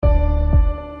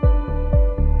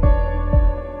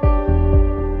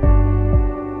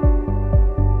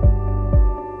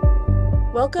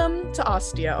Welcome to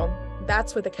Osteo.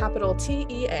 That's with a capital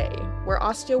TEA, where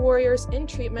osteo warriors in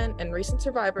treatment and recent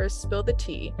survivors spill the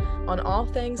tea on all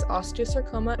things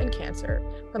osteosarcoma and cancer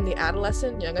from the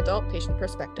adolescent young adult patient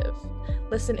perspective.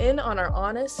 Listen in on our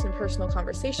honest and personal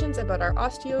conversations about our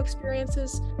osteo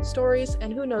experiences, stories,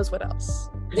 and who knows what else.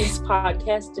 This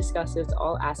podcast discusses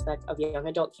all aspects of young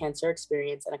adult cancer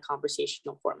experience in a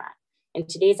conversational format. In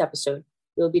today's episode,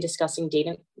 we'll be discussing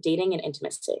dating and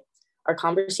intimacy. Our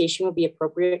conversation will be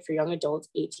appropriate for young adults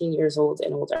 18 years old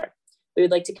and older. We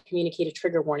would like to communicate a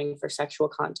trigger warning for sexual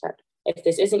content. If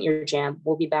this isn't your jam,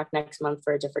 we'll be back next month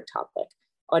for a different topic.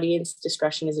 Audience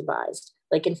discretion is advised.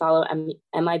 Like and follow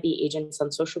MIB Agents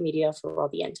on social media for all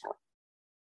the intel.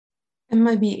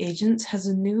 MIB Agents has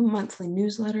a new monthly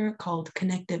newsletter called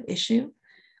Connective Issue.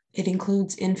 It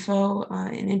includes info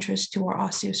and interest to our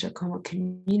osteosarcoma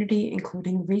community,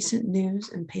 including recent news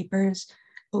and papers,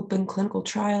 open clinical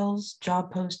trials, job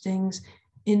postings,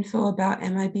 info about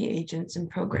MIB agents and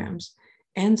programs,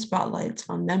 and spotlights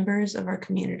on members of our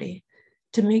community.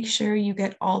 To make sure you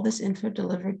get all this info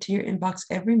delivered to your inbox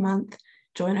every month,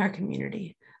 join our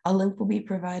community. A link will be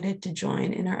provided to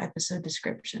join in our episode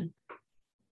description.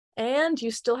 And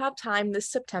you still have time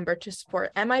this September to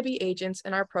support MIB agents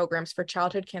in our programs for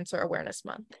Childhood Cancer Awareness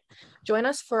Month. Join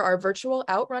us for our virtual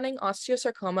Outrunning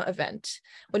Osteosarcoma event.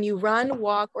 When you run,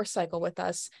 walk, or cycle with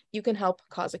us, you can help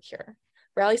cause a cure.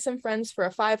 Rally some friends for a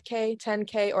 5K,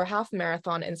 10K, or half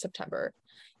marathon in September.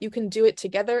 You can do it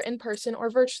together in person or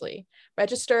virtually.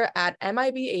 Register at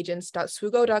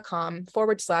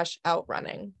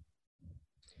mibagents.swoogo.com/outrunning.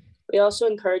 We also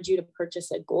encourage you to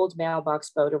purchase a gold mailbox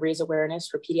bow to raise awareness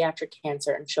for pediatric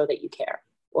cancer and show that you care.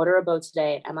 Order a bow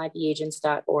today at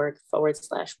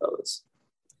mibagents.org/bows.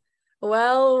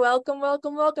 Well, welcome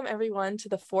everyone to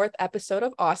the fourth episode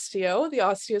of Osteo, the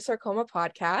Osteosarcoma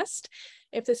podcast.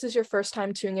 If this is your first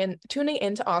time tuning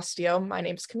into Osteo, my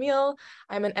name's Camille.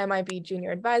 I'm an MIB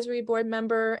Junior Advisory Board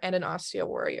member and an osteo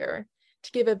warrior.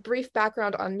 To give a brief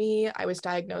background on me, I was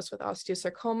diagnosed with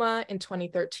osteosarcoma in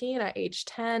 2013 at age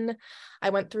 10. I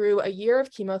went through a year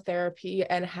of chemotherapy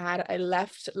and had a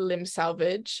left limb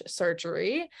salvage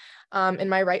surgery in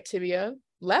my right tibia.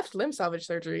 Left limb salvage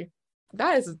surgery.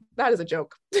 That is a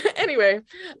joke. Anyway,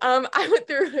 I went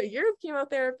through a year of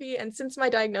chemotherapy, and since my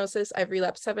diagnosis, I've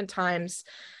relapsed 7 times.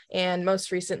 And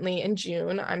most recently in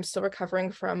June, I'm still recovering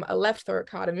from a left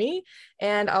thoracotomy,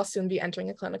 and I'll soon be entering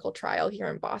a clinical trial here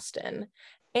in Boston.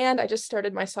 And I just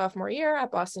started my sophomore year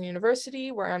at Boston University,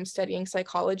 where I'm studying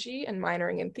psychology and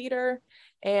minoring in theater.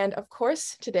 And of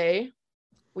course, today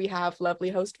we have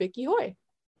lovely host Vicky Hoy.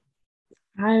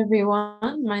 Hi,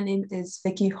 everyone. My name is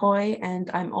Vicky Hoy,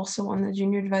 and I'm also on the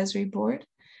Junior Advisory Board,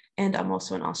 and I'm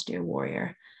also an osteo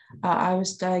warrior. I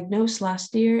was diagnosed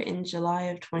last year in July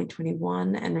of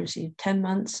 2021 and received 10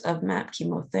 months of MAP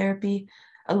chemotherapy,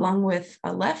 along with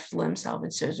a left limb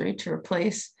salvage surgery to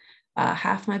replace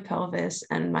half my pelvis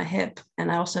and my hip, and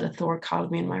I also had a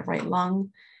thoracotomy in my right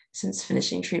lung. Since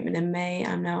finishing treatment in May,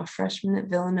 I'm now a freshman at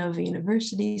Villanova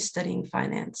University studying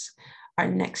finance. Our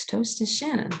next host is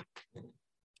Shannon.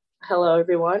 Hello,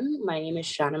 everyone. My name is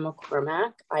Shannon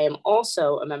McCormack. I am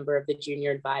also a member of the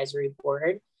Junior Advisory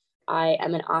Board. I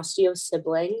am an osteo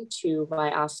sibling to my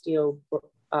osteo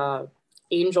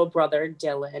angel brother,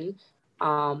 Dylan.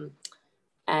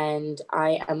 And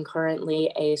I am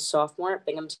currently a sophomore at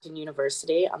Binghamton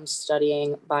University. I'm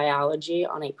studying biology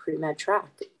on a pre-med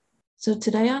track. So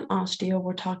today on Osteo,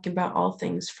 we're talking about all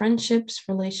things friendships,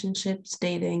 relationships,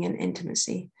 dating, and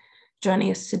intimacy.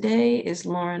 Joining us today is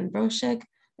Lauren Broschek,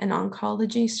 an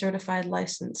oncology certified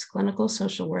licensed clinical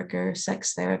social worker,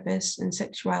 sex therapist, and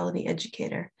sexuality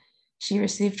educator. She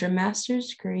received her master's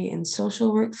degree in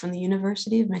social work from the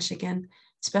University of Michigan,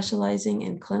 specializing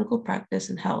in clinical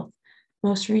practice and health.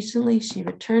 Most recently, she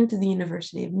returned to the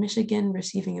University of Michigan,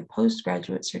 receiving a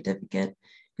postgraduate certificate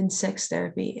in sex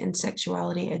therapy and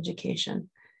sexuality education.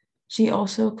 She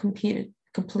also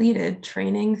completed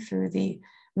training through the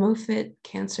Moffitt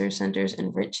Cancer Center's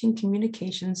Enriching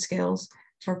Communication Skills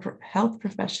for Health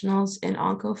Professionals in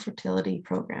Oncofertility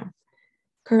program.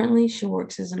 Currently, she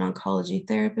works as an oncology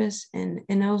therapist in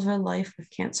Innova Life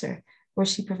with Cancer, where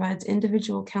she provides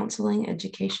individual counseling,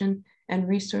 education, and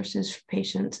resources for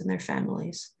patients and their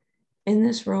families. In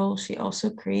this role, she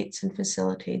also creates and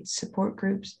facilitates support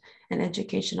groups and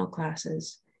educational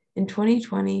classes. In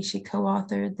 2020, she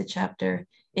co-authored the chapter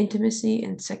Intimacy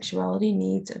and Sexuality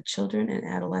Needs of Children and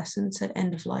Adolescents at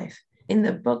End of Life in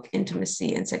the book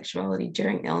Intimacy and Sexuality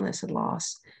During Illness and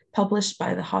Loss, published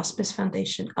by the Hospice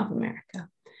Foundation of America.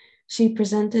 She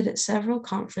presented at several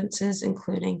conferences,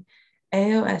 including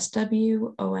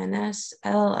AOSW, ONS,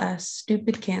 LLS,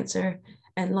 Stupid Cancer,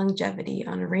 and longevity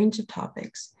on a range of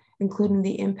topics, including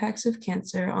the impacts of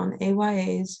cancer on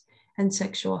AYAs and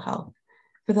sexual health.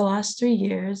 For the last 3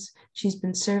 years, she's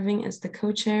been serving as the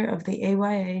co-chair of the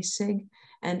AYA SIG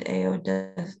and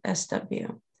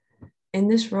AOSW. In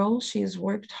this role, she has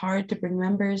worked hard to bring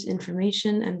members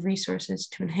information and resources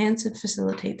to enhance and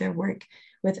facilitate their work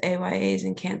with AYAs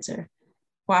and cancer.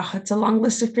 Wow, it's a long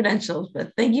list of credentials,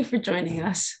 but thank you for joining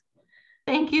us.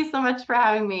 Thank you so much for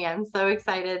having me. I'm so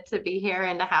excited to be here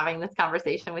and to having this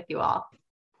conversation with you all.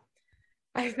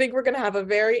 I think we're going to have a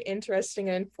very interesting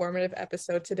and informative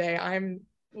episode today. I'm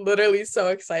literally so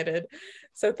excited.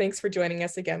 So thanks for joining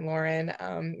us again, Lauren.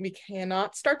 We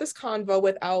cannot start this convo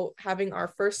without having our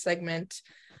first segment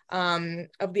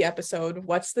of the episode,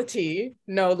 What's the Tea?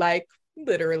 No, like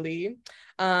literally.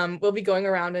 We'll be going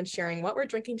around and sharing what we're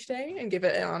drinking today and give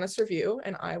it an honest review,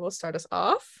 and I will start us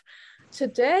off.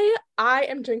 Today, I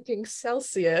am drinking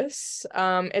Celsius.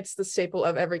 It's the staple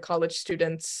of every college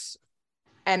student's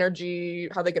energy,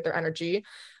 how they get their energy.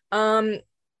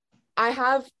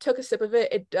 I took a sip of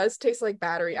it. It does taste like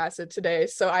battery acid today,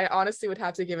 so I honestly would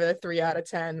have to give it a 3 out of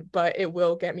 10, but it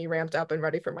will get me ramped up and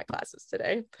ready for my classes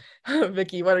today.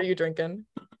 Vicky, what are you drinking?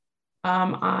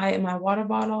 In my water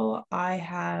bottle, I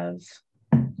have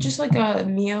just like a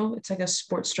Mio. It's like a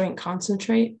sports drink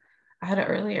concentrate. I had it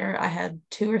earlier. I had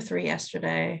 2 or 3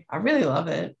 yesterday. I really love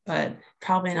it, but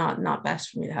probably not best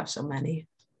for me to have so many.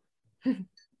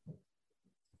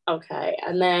 Okay,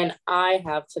 and then I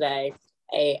have today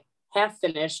a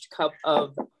half-finished cup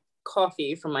of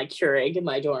coffee from my Keurig in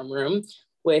my dorm room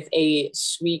with a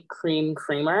sweet cream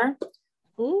creamer.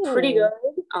 Ooh. Pretty good.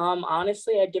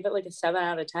 Honestly, I'd give it like a 7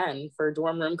 out of 10 for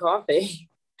dorm room coffee.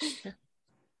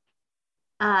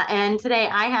 And today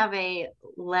I have a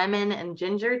lemon and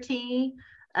ginger tea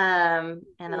and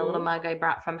a little mug I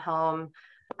brought from home.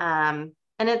 And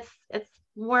it's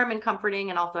warm and comforting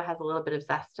and also has a little bit of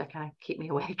zest to kind of keep me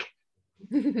awake.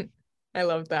 I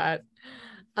love that.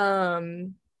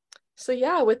 So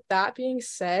yeah, with that being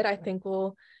said, I think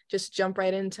we'll just jump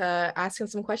right into asking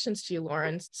some questions to you,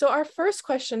 Lauren. So our first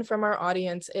question from our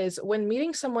audience is, when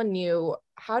meeting someone new,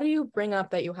 how do you bring up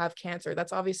that you have cancer?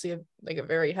 That's obviously a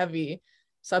very heavy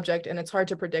subject, and it's hard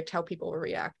to predict how people will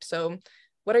react. So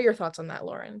what are your thoughts on that,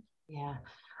 Lauren? Yeah,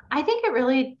 I think it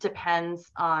really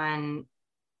depends on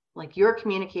like your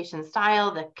communication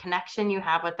style, the connection you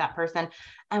have with that person,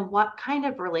 and what kind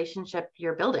of relationship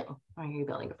you're building. Are you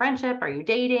building a friendship? Are you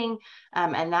dating?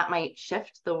 And that might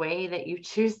shift the way that you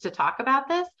choose to talk about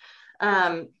this.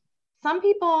 Some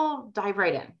people dive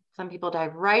right in. Some people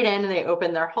dive right in and they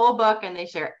open their whole book and they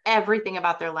share everything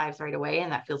about their lives right away.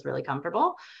 And that feels really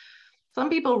comfortable. Some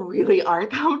people really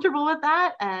aren't comfortable with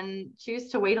that and choose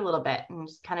to wait a little bit and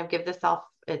just kind of give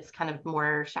its kind of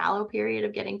more shallow period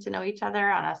of getting to know each other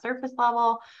on a surface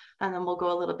level. And then we'll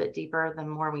go a little bit deeper. The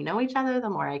more we know each other, the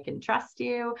more I can trust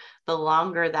you, the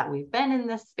longer that we've been in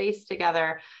this space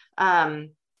together.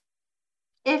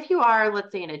 If you are,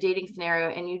 let's say, in a dating scenario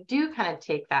and you do kind of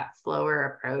take that slower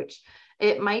approach,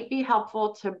 it might be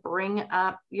helpful to bring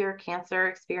up your cancer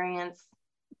experience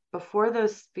before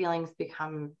those feelings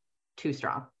become too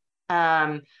strong.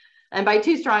 And by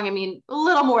too strong, I mean a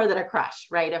little more than a crush,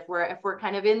 right? If we're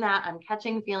kind of in that I'm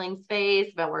catching feelings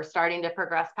phase, but we're starting to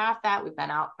progress past that, we've been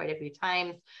out quite a few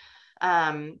times.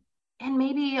 And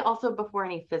maybe also before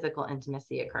any physical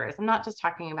intimacy occurs. I'm not just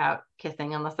talking about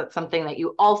kissing, unless that's something that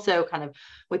you also kind of,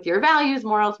 with your values,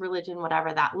 morals, religion,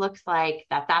 whatever that looks like,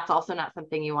 that's also not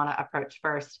something you want to approach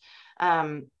first.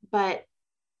 But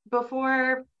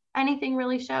before anything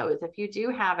really shows, if you do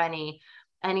have any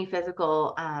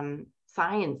physical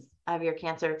signs of your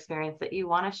cancer experience that you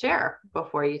want to share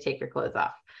before you take your clothes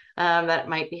off, that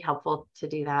might be helpful to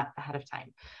do that ahead of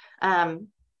time.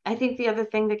 I think the other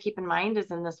thing to keep in mind is,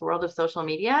 in this world of social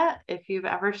media, if you've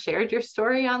ever shared your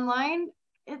story online,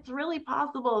 it's really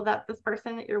possible that this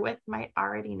person that you're with might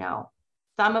already know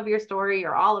some of your story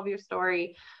or all of your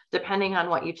story, depending on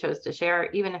what you chose to share,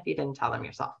 even if you didn't tell them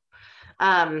yourself.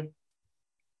 I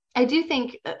don't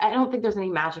think there's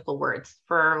any magical words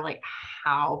for like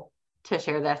how to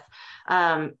share this,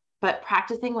 but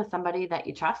practicing with somebody that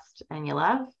you trust and you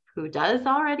love, who does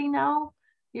already know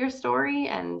your story,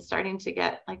 and starting to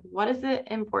get like, what is it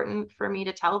important for me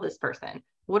to tell this person?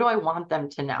 What do I want them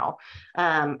to know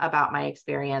about my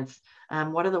experience?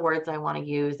 What are the words I want to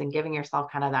use? And giving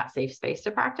yourself kind of that safe space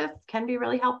to practice can be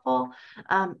really helpful.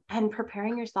 And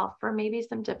preparing yourself for maybe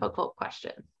some difficult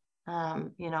questions.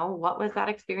 What was that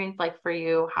experience like for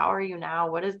you? How are you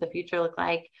now? What does the future look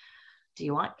like? Do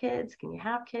you want kids? Can you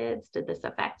have kids? Did this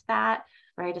affect that?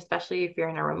 Right? Especially if you're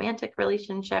in a romantic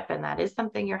relationship and that is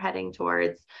something you're heading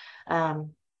towards.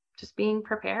 Just being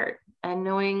prepared and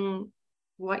knowing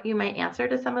what you might answer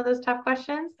to some of those tough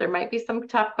questions. There might be some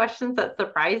tough questions that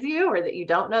surprise you or that you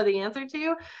don't know the answer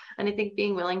to. And I think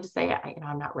being willing to say,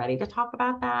 I'm not ready to talk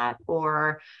about that,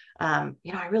 or, I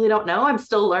really don't know, I'm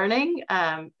still learning,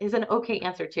 is an okay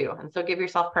answer too. And so give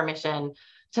yourself permission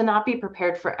to not be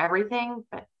prepared for everything,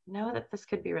 but know that this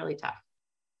could be really tough.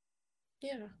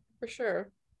 Yeah, for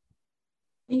sure.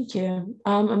 Thank you.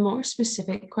 A more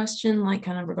specific question, like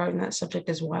kind of regarding that subject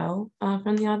as well,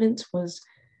 from the audience was,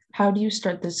 how do you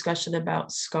start the discussion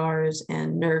about scars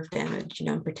and nerve damage,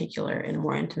 in particular in a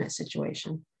more intimate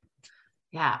situation?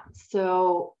 Yeah.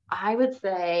 So I would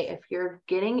say if you're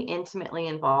getting intimately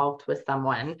involved with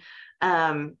someone,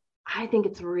 I think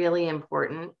it's really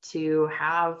important to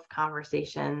have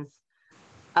conversations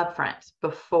upfront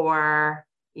before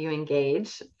you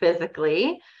engage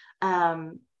physically,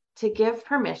 to give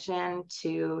permission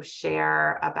to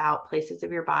share about places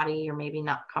of your body you're maybe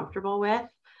not comfortable with,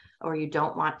 or you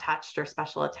don't want touched or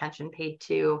special attention paid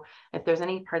to. If there's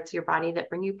any parts of your body that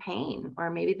bring you pain,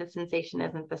 or maybe the sensation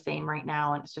isn't the same right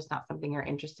now and it's just not something you're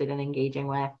interested in engaging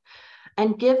with,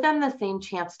 and give them the same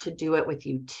chance to do it with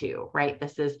you too, right?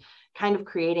 This is kind of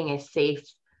creating a safe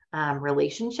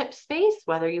relationship space,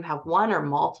 whether you have one or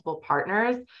multiple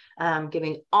partners,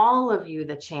 giving all of you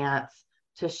the chance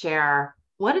to share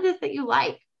what it is that you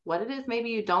like, what it is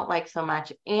maybe you don't like so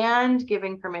much, and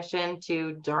giving permission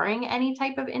to, during any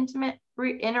type of intimate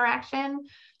interaction,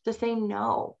 to say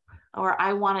no, or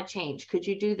I want to change. Could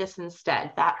you do this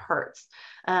instead? That hurts.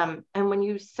 And when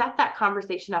you set that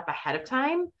conversation up ahead of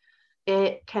time,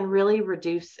 it can really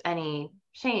reduce any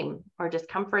shame or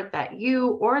discomfort that you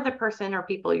or the person or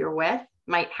people you're with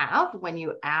might have when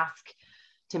you ask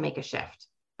to make a shift.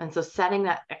 And so setting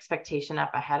that expectation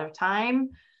up ahead of time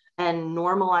and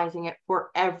normalizing it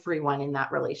for everyone in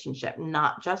that relationship,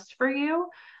 not just for you,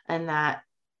 and that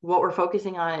what we're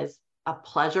focusing on is a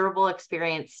pleasurable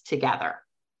experience together.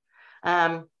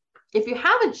 If you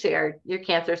haven't shared your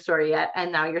cancer story yet,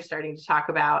 and now you're starting to talk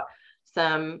about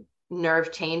some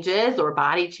nerve changes or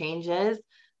body changes,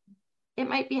 it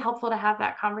might be helpful to have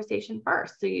that conversation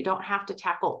first, so you don't have to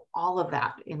tackle all of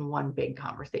that in one big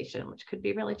conversation, which could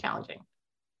be really challenging.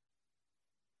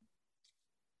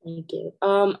 Thank you.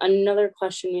 Another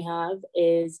question we have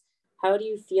is, how do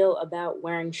you feel about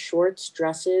wearing shorts,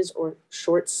 dresses, or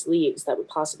short sleeves that would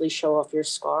possibly show off your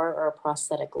scar or a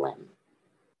prosthetic limb?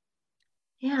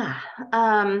 Yeah.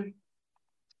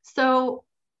 So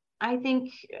I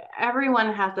think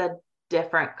everyone has a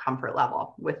different comfort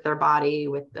level with their body,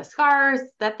 with the scars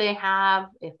that they have,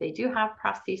 if they do have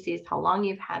prostheses, how long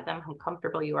you've had them, how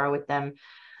comfortable you are with them.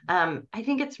 I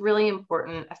think it's really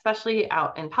important, especially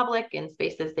out in public, in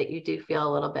spaces that you do feel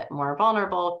a little bit more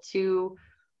vulnerable, to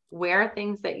wear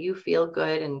things that you feel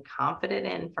good and confident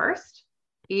in first,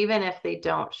 even if they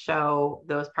don't show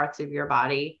those parts of your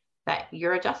body that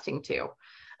you're adjusting to,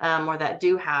 or that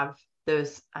do have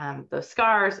those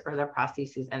scars or their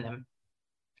prostheses in them.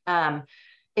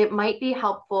 It might be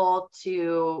helpful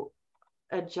to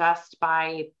adjust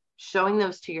by showing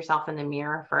those to yourself in the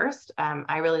mirror first.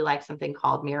 I really like something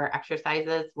called mirror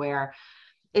exercises, where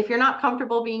if you're not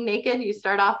comfortable being naked, you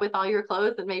start off with all your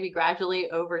clothes and maybe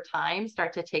gradually over time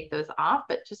start to take those off,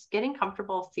 but just getting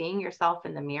comfortable seeing yourself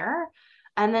in the mirror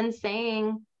and then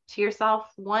saying to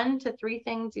yourself 1 to 3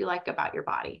 things you like about your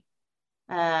body.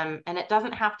 And it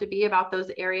doesn't have to be about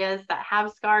those areas that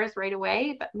have scars right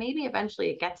away, but maybe eventually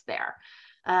it gets there.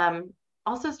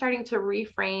 Also starting to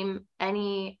reframe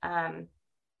any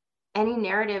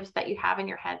narratives that you have in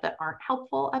your head that aren't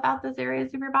helpful about those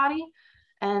areas of your body,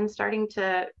 and starting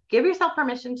to give yourself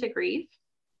permission to grieve,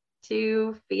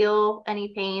 to feel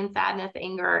any pain, sadness,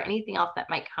 anger, or anything else that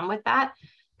might come with that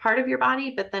part of your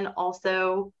body, but then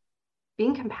also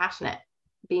being compassionate,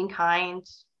 being kind,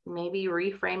 maybe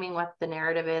reframing what the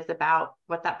narrative is about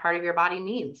what that part of your body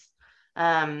means.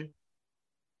 I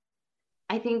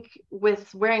think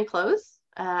with wearing clothes,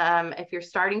 if you're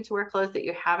starting to wear clothes that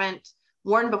you haven't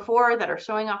worn before, that are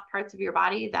showing off parts of your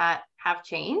body that have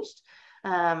changed,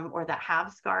 or that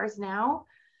have scars now,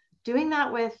 doing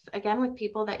that with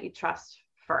people that you trust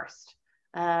first.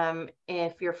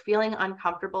 If you're feeling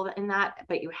uncomfortable in that,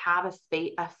 but you have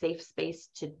a safe space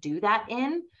to do that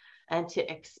in, and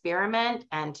to experiment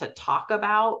and to talk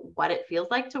about what it feels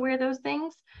like to wear those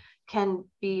things, can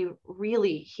be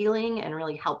really healing and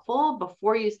really helpful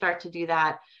before you start to do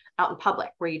that out in public,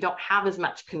 where you don't have as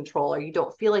much control or you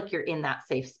don't feel like you're in that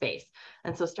safe space.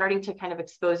 And so starting to kind of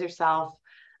expose yourself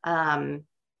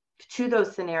to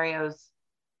those scenarios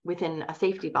within a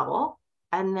safety bubble,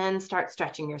 and then start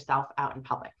stretching yourself out in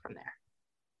public from there.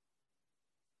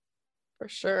 For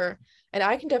sure. And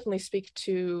I can definitely speak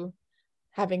to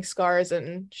having scars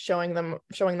and showing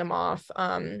them off.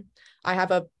 I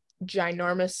have a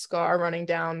ginormous scar running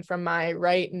down from my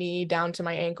right knee down to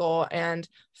my ankle, and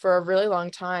for a really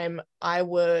long time I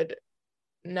would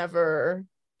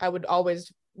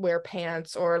always wear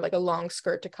pants or like a long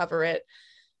skirt to cover it.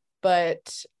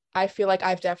 But I feel like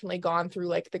I've definitely gone through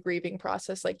like the grieving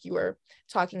process, like you were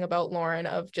talking about, Lauren,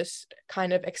 of just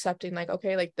kind of accepting like,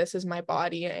 okay, like this is my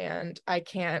body and I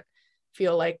can't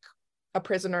feel like a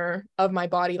prisoner of my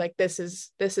body. Like this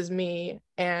is me.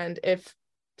 And if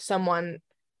someone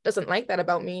doesn't like that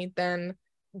about me, then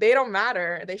they don't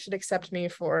matter. They should accept me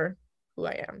for who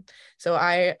I am. So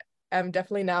I am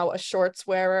definitely now a shorts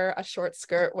wearer, a short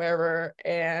skirt wearer,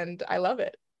 and I love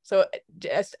it. So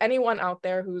just anyone out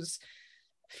there who's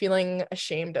feeling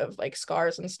ashamed of like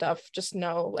scars and stuff, just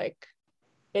know like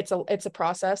it's a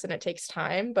process and it takes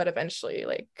time, but eventually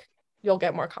like you'll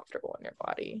get more comfortable in your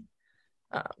body.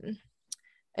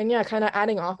 And yeah, kind of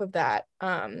adding off of that,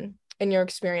 in your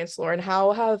experience, Lauren,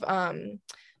 how have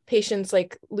patients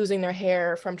like losing their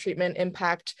hair from treatment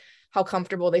impact how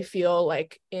comfortable they feel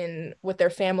like with their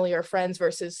family or friends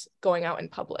versus going out in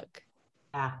public?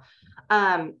 Yeah.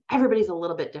 Everybody's a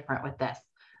little bit different with this.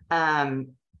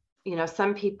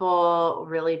 Some people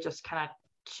really just kind of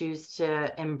choose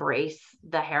to embrace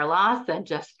the hair loss and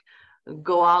just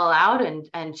go all out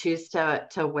and choose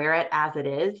to wear it as it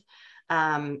is.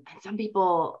 And some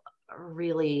people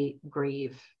really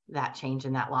grieve that change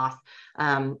and that loss.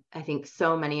 I think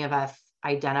so many of us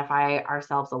identify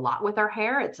ourselves a lot with our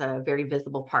hair. It's a very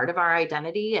visible part of our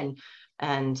identity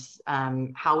and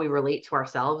how we relate to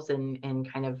ourselves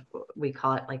and kind of, we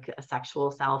call it like a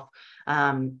sexual self.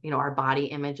 Our body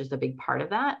image is a big part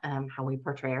of that, how we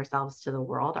portray ourselves to the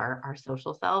world, our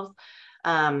social selves.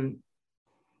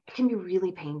 It can be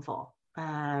really painful.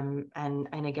 And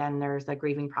again, there's a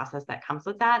grieving process that comes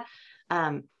with that.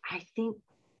 I think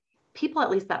people, at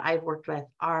least that I've worked with,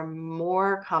 are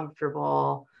more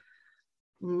comfortable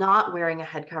not wearing a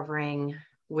head covering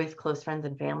with close friends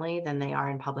and family than they are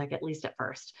in public, at least at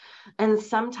first. And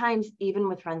sometimes even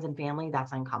with friends and family,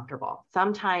 that's uncomfortable.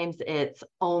 Sometimes it's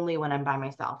only when I'm by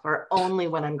myself or only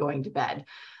when I'm going to bed.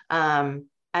 And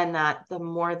that the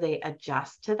more they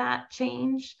adjust to that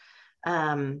change,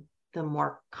 the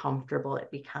more comfortable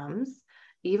it becomes,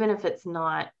 even if it's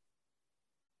not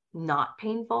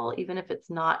painful, even if it's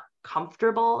not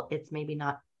comfortable, it's maybe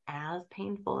not as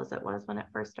painful as it was when it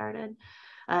first started.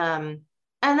 And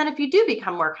then if you do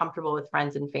become more comfortable with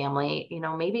friends and family,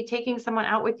 maybe taking someone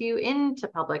out with you into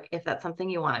public, if that's something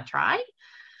you want to try.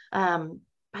 But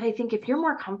I think if you're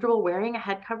more comfortable wearing a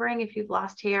head covering, if you've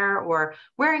lost hair, or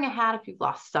wearing a hat, if you've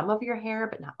lost some of your hair,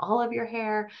 but not all of your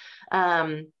hair,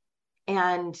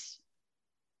 and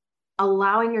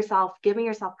allowing yourself, giving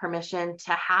yourself permission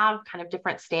to have kind of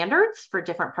different standards for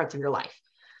different parts of your life.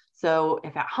 So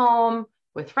if at home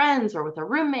with friends or with a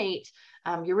roommate,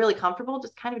 you're really comfortable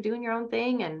just kind of doing your own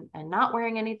thing and not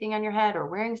wearing anything on your head or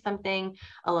wearing something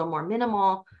a little more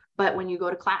minimal. But when you go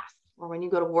to class or when you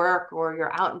go to work or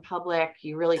you're out in public,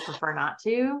 you really prefer not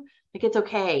to. Like, it's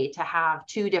okay to have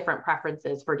two different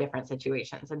preferences for different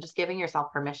situations, and just giving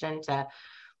yourself permission to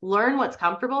learn what's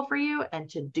comfortable for you and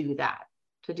to do that,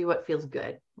 to do what feels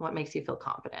good, what makes you feel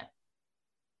confident.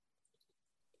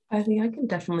 I think I can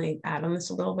definitely add on this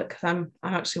a little bit because I'm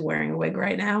actually wearing a wig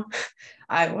right now.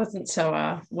 I wasn't so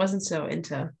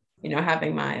into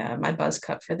having my buzz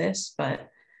cut for this, but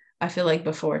I feel like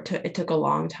before it took a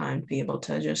long time to be able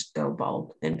to just go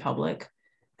bald in public,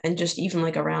 and just even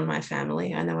like around my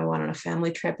family. I know I went on a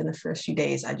family trip, and the first few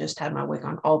days I just had my wig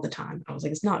on all the time. I was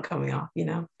like, it's not coming off,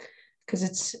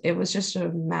 because it was just a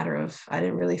matter of, I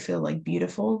didn't really feel like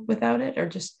beautiful without it, or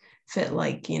just fit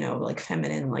like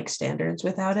feminine like standards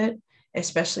without it,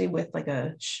 especially with like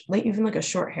even like a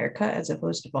short haircut as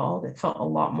opposed to bald. It felt a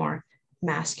lot more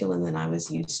masculine than I was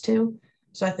used to.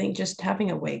 So I think just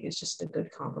having a wig is just a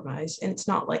good compromise. And it's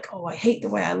not like, oh, I hate the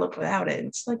way I look without it.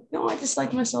 It's like, no, I just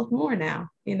like myself more now,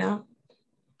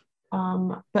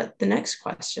 But the next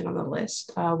question on the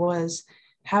list was,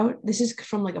 how, this is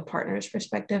from like a partner's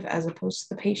perspective as opposed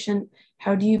to the patient,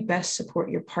 how do you best support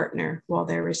your partner while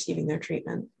they're receiving their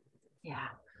treatment? Yeah.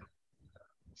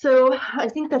 So I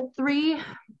think the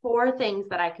 3-4 things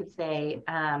that I could say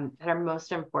that are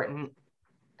most important,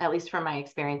 at least from my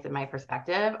experience and my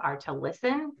perspective, are to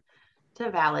listen, to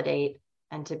validate,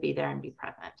 and to be there and be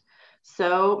present.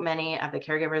 So many of the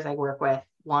caregivers I work with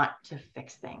want to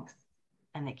fix things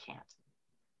and they can't.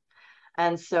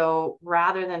 And so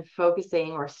rather than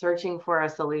focusing or searching for a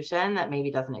solution that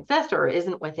maybe doesn't exist or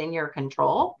isn't within your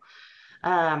control,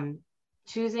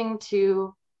 choosing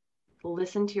to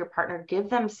listen to your partner, give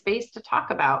them space to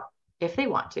talk about if they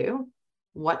want to,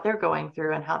 what they're going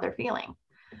through and how they're feeling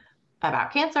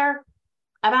about cancer,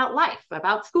 about life,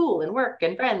 about school and work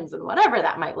and friends and whatever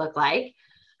that might look like.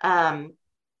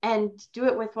 And do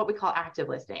it with what we call active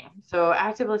listening. So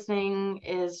active listening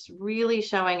is really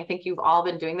showing, I think you've all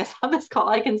been doing this on this call,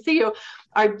 I can see you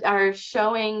are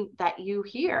showing that you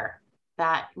hear,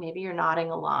 that maybe you're nodding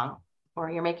along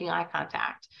or you're making eye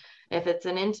contact. If it's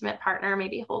an intimate partner,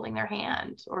 maybe holding their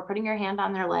hand or putting your hand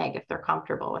on their leg if they're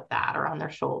comfortable with that, or on their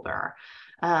shoulder.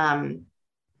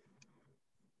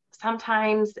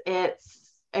 Sometimes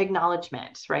it's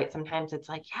acknowledgement, right? Sometimes it's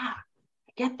like, yeah,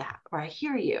 I get that, or I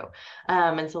hear you.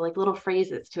 And so like little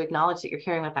phrases to acknowledge that you're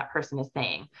hearing what that person is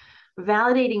saying.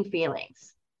 Validating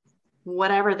feelings,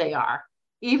 whatever they are,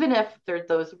 even if they're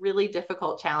those really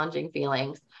difficult, challenging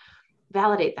feelings,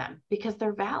 validate them because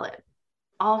they're valid.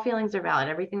 All feelings are valid.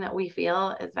 Everything that we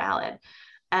feel is valid.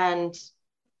 And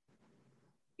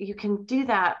you can do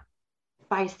that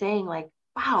by saying like,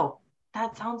 wow,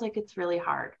 that sounds like it's really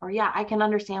hard. Or yeah, I can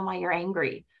understand why you're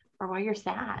angry or why you're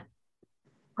sad.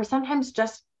 Or sometimes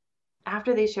just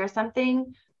after they share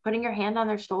something, putting your hand on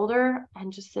their shoulder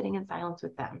and just sitting in silence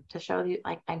with them to show you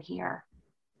like, I'm here.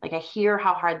 Like I hear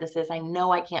how hard this is. I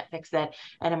know I can't fix it.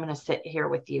 And I'm going to sit here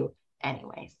with you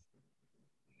anyways.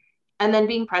 And then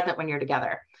being present when you're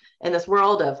together. In this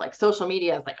world of like social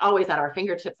media is like always at our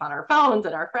fingertips on our phones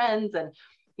and our friends, and,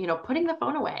 you know, putting the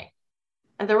phone away.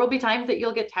 And there will be times that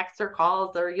you'll get texts or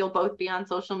calls, or you'll both be on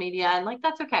social media, and like,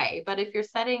 that's okay. But if you're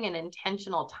setting an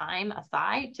intentional time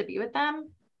aside to be with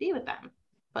them,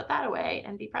 put that away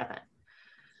and be present.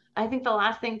 I think the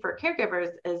last thing for caregivers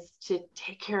is to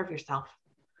take care of yourself.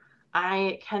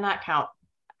 I cannot count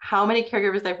how many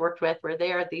caregivers I've worked with where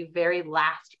they are the very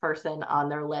last person on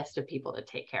their list of people to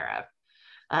take care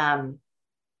of.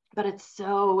 But it's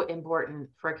so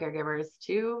important for caregivers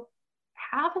to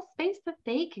have a space that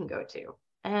they can go to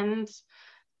and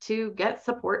to get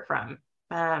support from.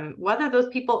 Whether those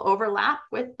people overlap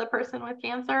with the person with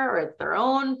cancer or it's their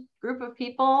own group of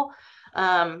people,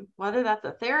 whether that's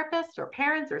a therapist or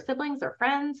parents or siblings or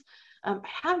friends,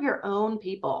 have your own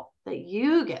people that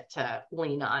you get to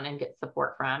lean on and get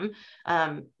support from.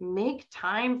 Make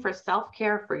time for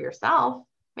self-care for yourself.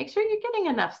 Make sure you're getting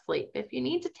enough sleep. If you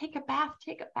need to take a bath,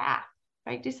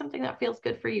 right? Do something that feels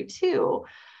good for you too,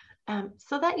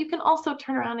 so that you can also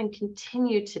turn around and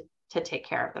continue to take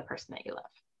care of the person that you love.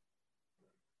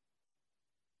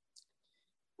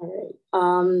 All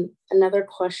right. Another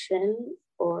question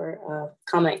or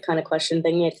comment kind of question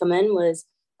thing that had come in was,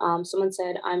 someone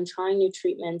said, I'm trying new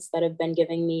treatments that have been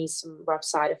giving me some rough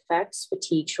side effects,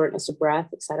 fatigue, shortness of breath,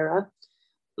 etc.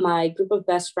 My group of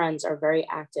best friends are very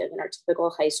active and are typical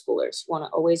high schoolers who want to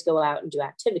always go out and do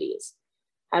activities.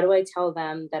 How do I tell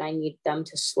them that I need them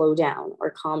to slow down or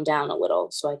calm down a little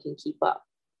so I can keep up?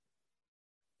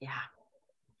 Yeah,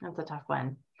 that's a tough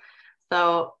one.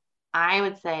 So I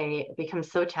would say it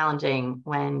becomes so challenging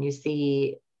when you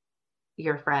see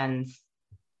your friends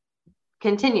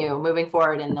continue moving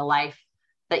forward in the life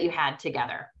that you had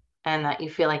together, and that you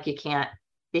feel like you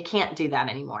can't do that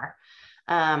anymore,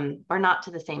 or not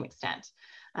to the same extent.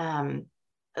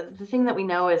 The thing that we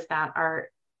know is that our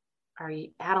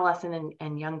adolescent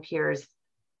and young peers,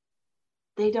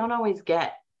 they don't always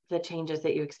get the changes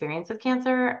that you experience with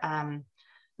cancer, and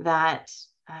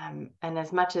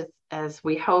as much as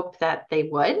we hope that they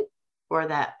would, or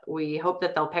that we hope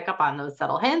that they'll pick up on those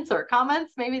subtle hints or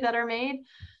comments maybe that are made,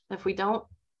 if we don't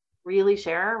really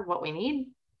share what we need,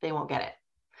 they won't get it.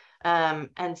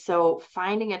 And so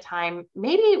finding a time,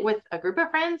 maybe with a group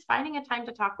of friends, finding a time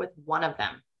to talk with one of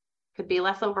them could be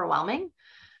less overwhelming.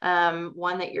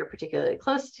 One that you're particularly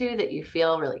close to, that you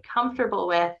feel really comfortable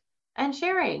with, and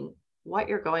sharing what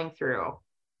you're going through,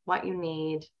 what you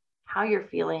need, how you're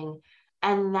feeling,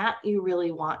 and that you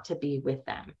really want to be with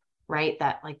them, right?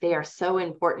 That like they are so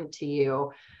important to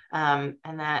you, and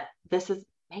that this is,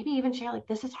 maybe even share like,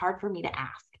 this is hard for me to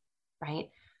ask, right?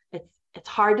 It's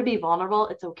hard to be vulnerable.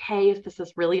 It's okay if this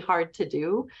is really hard to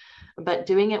do, but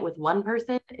doing it with one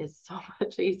person is so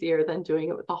much easier than doing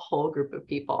it with a whole group of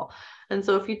people. And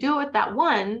so if you do it with that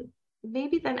one,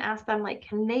 maybe then ask them, like,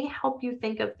 can they help you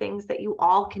think of things that you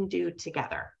all can do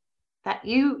together, that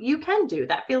you can do,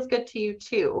 that feels good to you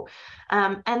too,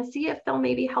 and see if they'll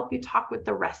maybe help you talk with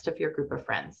the rest of your group of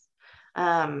friends.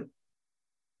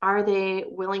 Are they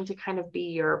willing to kind of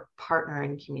be your partner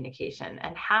in communication?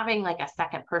 And having like a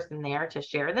second person there to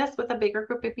share this with a bigger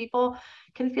group of people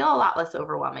can feel a lot less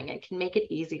overwhelming. It can make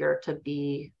it easier to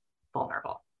be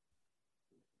vulnerable.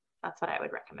 That's what I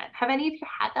would recommend. Have any of you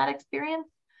had that experience?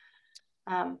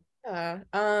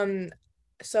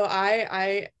 So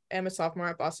I am a sophomore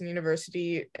at Boston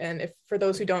University, and if for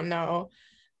those who don't know,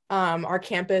 Our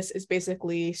campus is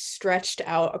basically stretched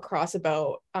out across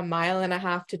about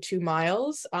 1.5 to 2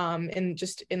 miles in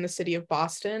the city of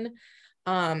Boston.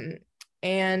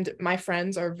 And my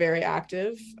friends are very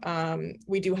active.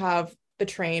 We do have the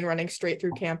train running straight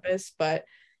through campus, but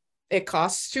it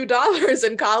costs $2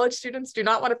 and college students do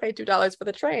not want to pay $2 for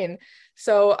the train.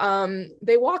 So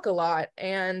they walk a lot.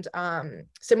 And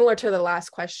similar to the last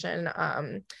question,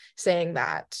 saying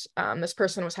that this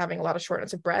person was having a lot of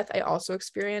shortness of breath, I also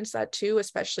experienced that too,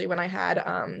 especially when I had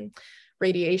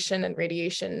radiation and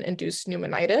radiation-induced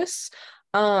pneumonitis.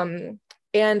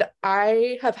 And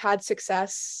I have had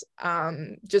success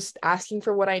just asking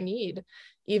for what I need.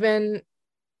 Even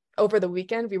over the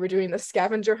weekend, we were doing the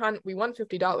scavenger hunt. We won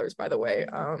 $50, by the way.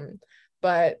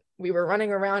 But we were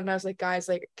running around and I was like, guys,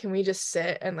 like, can we just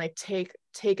sit and like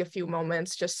take a few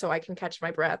moments just so I can catch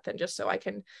my breath and just so I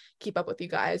can keep up with you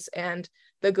guys. And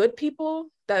the good people,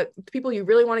 the people you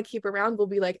really want to keep around, will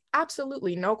be like,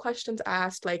 absolutely, no questions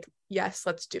asked. Like, yes,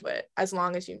 let's do it as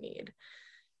long as you need.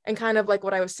 And kind of like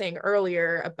what I was saying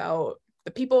earlier about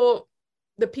the people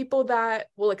that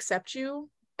will accept you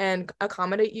and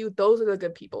accommodate you, those are the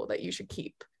good people that you should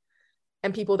keep.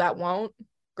 And people that won't,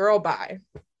 girl, bye.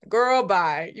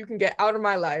 You can get out of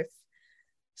my life.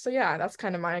 So yeah, that's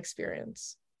kind of my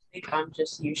experience. I think I'm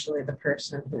just usually the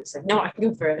person who's like, no, I can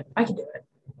go through it. I can do it.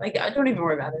 Like, I don't even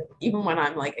worry about it. Even when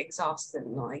I'm like exhausted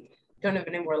and like don't have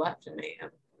any more left in me, I'm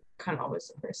kind of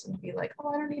always the person to be like, oh,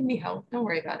 I don't need any help. Don't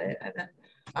worry about it. And then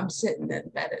I'm sitting in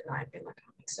bed at night being like,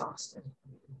 I'm exhausted.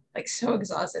 Like, so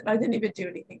exhausted. I didn't even do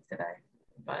anything today.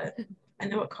 But I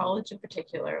know at college in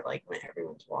particular, like when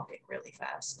everyone's walking really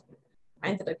fast, I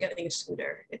ended up getting a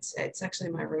scooter. It's actually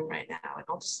in my room right now, and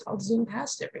I'll zoom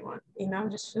past everyone,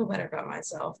 just feel better about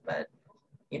myself. But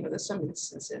there's some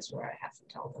instances where I have to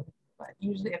tell them, but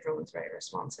usually everyone's very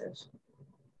responsive.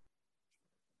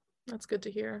 That's good to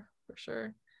hear, for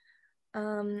sure.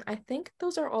 I think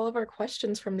those are all of our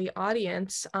questions from the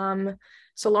audience.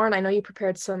 So Lauren, I know you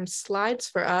prepared some slides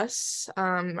for us.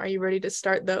 Are you ready to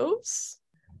start those?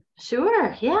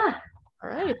 Sure, yeah. All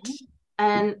right.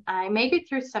 And I may get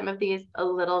through some of these a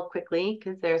little quickly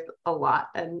because there's a lot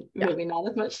and maybe not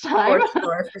as much time.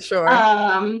 For sure. So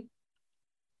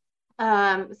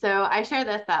I share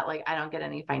this that like I don't get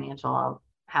any financial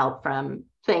help from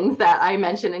things that I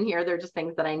mention in here. They're just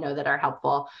things that I know that are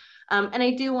helpful. And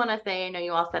I do want to say, I know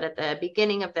you all said at the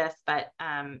beginning of this, but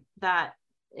that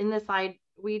in this slide,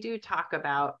 we do talk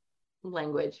about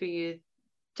language. We use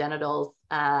genitals,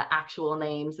 actual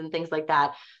names and things like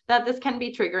that, that this can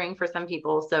be triggering for some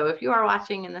people. So if you are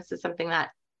watching and this is something that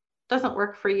doesn't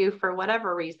work for you for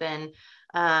whatever reason,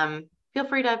 feel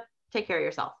free to take care of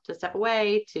yourself, to step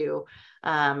away, to,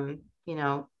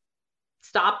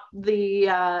 stop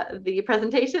the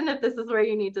presentation if this is where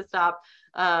you need to stop.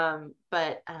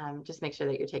 But just make sure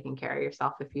that you're taking care of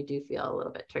yourself if you do feel a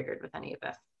little bit triggered with any of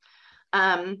this.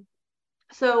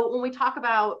 So when we talk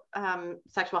about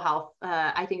sexual health,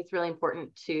 I think it's really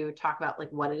important to talk about like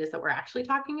what it is that we're actually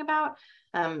talking about.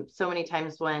 So many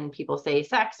times when people say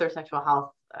sex or sexual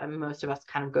health, most of us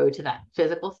kind of go to that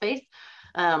physical space.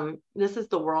 This is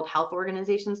the World Health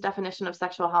Organization's definition of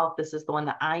sexual health. This is the one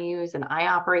that I use and I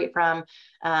operate from.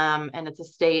 And it's a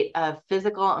state of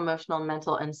physical, emotional,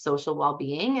 mental, and social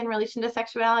well-being in relation to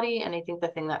sexuality. And I think the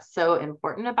thing that's so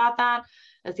important about that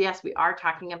is, yes, we are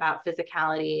talking about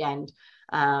physicality and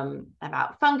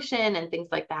about function and things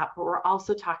like that, but we're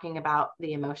also talking about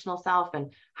the emotional self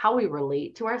and how we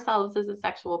relate to ourselves as a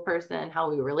sexual person, how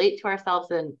we relate to ourselves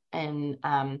in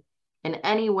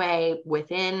any way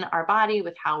within our body,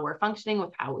 with how we're functioning,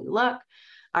 with how we look.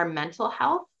 Our mental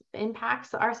health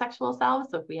impacts our sexual selves.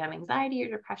 So if we have anxiety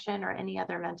or depression or any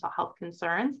other mental health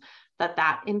concerns,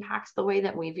 that impacts the way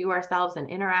that we view ourselves and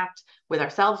interact with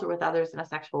ourselves or with others in a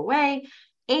sexual way,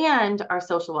 and our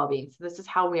social well-being. So this is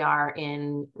how we are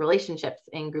in relationships,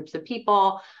 in groups of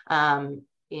people, in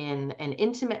an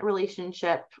intimate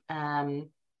relationship,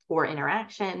 or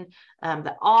interaction,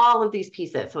 that all of these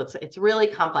pieces. So it's really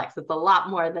complex. It's a lot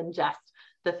more than just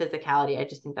the physicality. I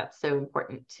just think that's so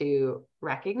important to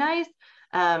recognize.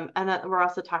 And that we're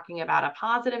also talking about a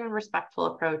positive and respectful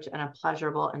approach and a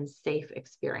pleasurable and safe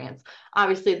experience.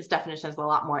 Obviously, this definition has a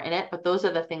lot more in it, but those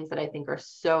are the things that I think are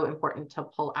so important to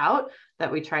pull out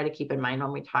that we try to keep in mind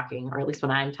when we're talking, or at least when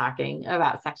I'm talking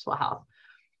about sexual health.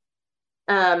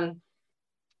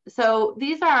 So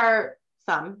these are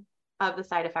some of the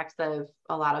side effects of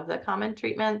a lot of the common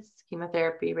treatments: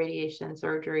 chemotherapy, radiation,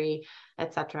 surgery,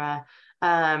 etc.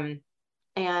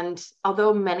 And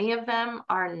although many of them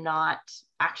are not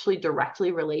actually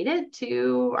directly related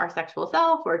to our sexual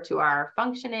self or to our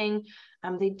functioning,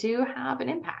 they do have an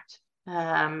impact.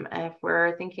 If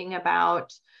we're thinking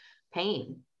about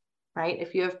pain, right?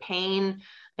 If you have pain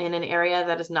in an area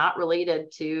that is not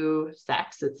related to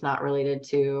sex, it's not related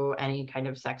to any kind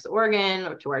of sex organ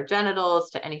or to our genitals,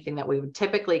 to anything that we would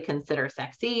typically consider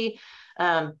sexy,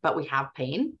 but we have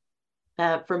pain.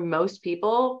 For most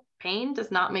people, pain does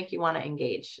not make you want to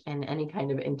engage in any kind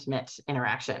of intimate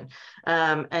interaction.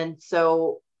 And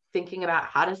so thinking about,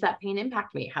 how does that pain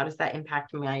impact me? How does that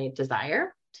impact my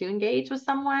desire to engage with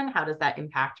someone? How does that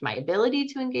impact my ability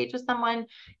to engage with someone?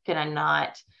 Can I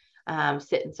not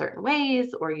sit in certain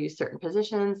ways, or use certain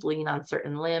positions, lean on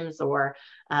certain limbs, or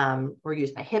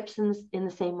use my hips in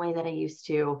the same way that I used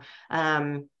to?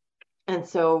 And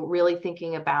so really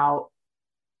thinking about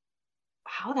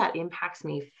how that impacts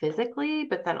me physically,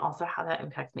 but then also how that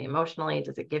impacts me emotionally.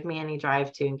 Does it give me any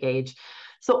drive to engage?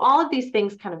 So all of these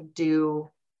things kind of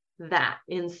do that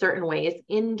in certain ways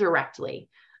indirectly.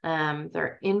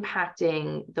 They're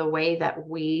impacting the way that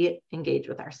we engage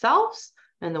with ourselves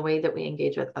and the way that we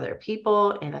engage with other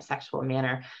people in a sexual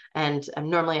manner. And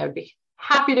normally I would be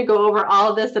happy to go over all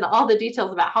of this and all the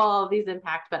details about how all of these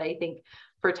impact, but I think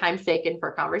for time's sake and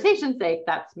for conversation's sake,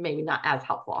 that's maybe not as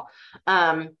helpful.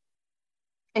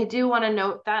 I do want to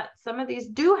note that some of these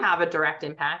do have a direct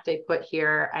impact. I put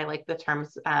here, I like the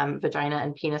terms vagina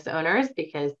and penis owners,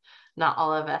 because not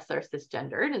all of us are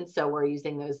cisgendered. And so we're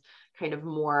using those kind of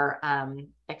more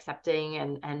accepting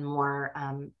and more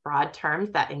broad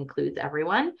terms that includes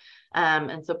everyone.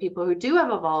 And so people who do have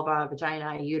a vulva,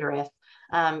 vagina, uterus,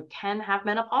 can have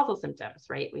menopausal symptoms,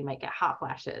 right? We might get hot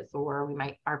flashes, or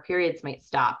our periods might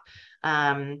stop.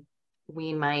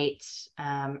 We might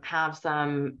have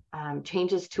some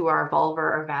changes to our vulvar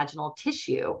or vaginal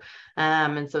tissue.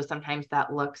 And so sometimes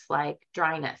that looks like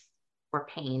dryness or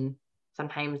pain.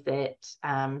 Sometimes it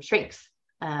shrinks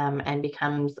and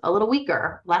becomes a little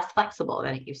weaker, less flexible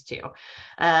than it used to.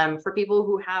 For people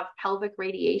who have pelvic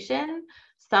radiation,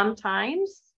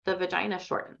 sometimes the vagina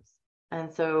shortens. And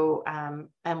so,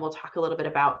 and we'll talk a little bit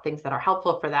about things that are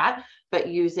helpful for that, but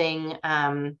using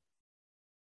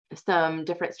some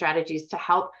different strategies to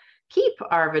help keep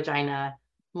our vagina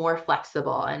more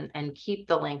flexible and keep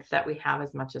the length that we have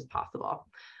as much as possible.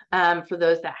 For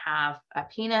those that have a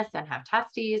penis and have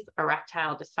testes,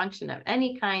 erectile dysfunction of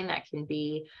any kind, that can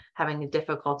be having a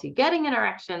difficulty getting an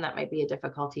erection, that might be a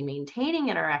difficulty maintaining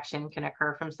an erection, can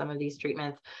occur from some of these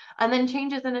treatments, and then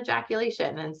changes in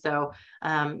ejaculation. And so,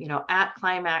 at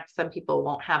climax, some people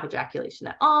won't have ejaculation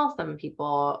at all. Some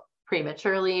people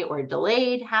prematurely or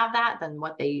delayed have that than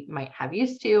what they might have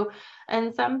used to.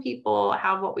 And some people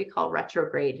have what we call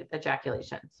retrograde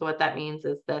ejaculation. So what that means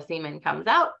is the semen comes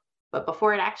out, but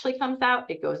before it actually comes out,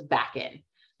 it goes back in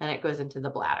and it goes into the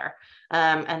bladder.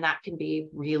 And that can be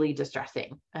really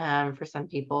distressing for some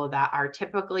people that are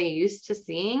typically used to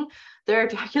seeing their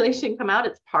ejaculation come out.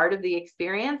 It's part of the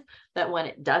experience, that when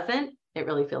it doesn't, it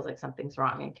really feels like something's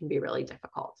wrong and can be really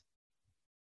difficult.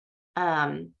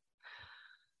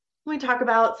 We talk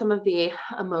about some of the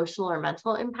emotional or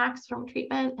mental impacts from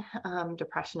treatment.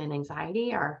 Depression and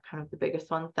anxiety are kind of the biggest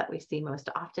ones that we see most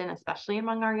often, especially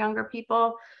among our younger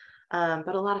people.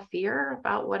 But a lot of fear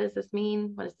about, what does this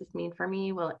mean? What does this mean for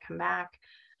me? Will it come back?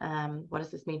 What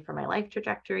does this mean for my life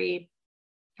trajectory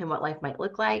and what life might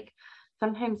look like?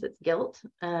 Sometimes it's guilt.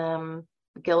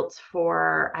 Guilt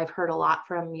for, I've heard a lot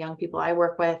from young people I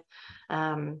work with,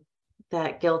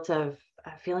 that guilt of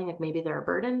feeling like maybe they're a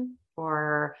burden,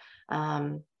 or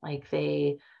like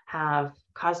they have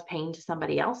caused pain to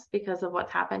somebody else because of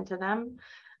what's happened to them.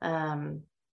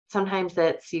 Sometimes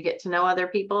it's, you get to know other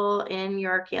people in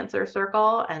your cancer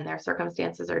circle and their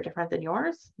circumstances are different than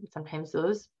yours. Sometimes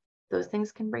those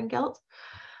things can bring guilt.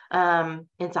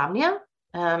 Insomnia.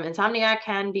 Insomnia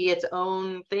can be its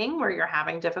own thing, where you're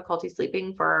having difficulty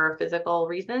sleeping for physical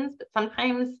reasons, but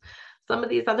sometimes some of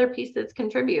these other pieces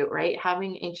contribute, right?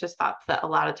 Having anxious thoughts, that a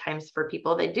lot of times for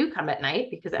people, they do come at night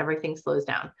because everything slows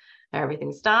down.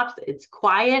 Everything stops, it's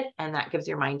quiet, and that gives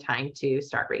your mind time to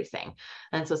start racing.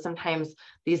 And so sometimes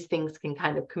these things can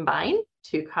kind of combine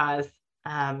to cause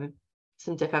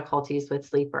some difficulties with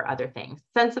sleep or other things.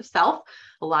 Sense of self.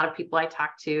 A lot of people I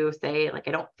talk to say, like,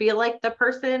 I don't feel like the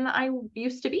person I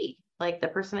used to be. Like, the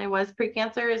person I was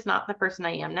pre-cancer is not the person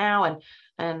I am now.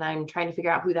 And I'm trying to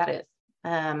figure out who that is.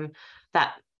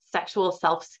 That sexual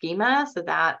self-schema. So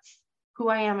that's who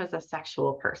I am as a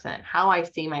sexual person, how I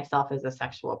see myself as a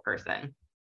sexual person.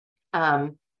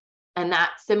 And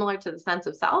that, similar to the sense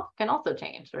of self, can also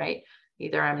change, right?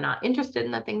 Either I'm not interested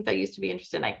in the things I used to be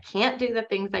interested in. I can't do the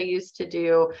things I used to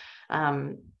do.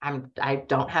 I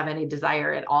don't have any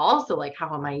desire at all. So like,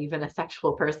 how am I even a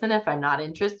sexual person if I'm not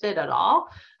interested at all?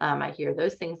 I hear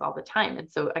those things all the time.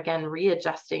 And so again,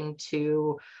 readjusting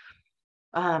to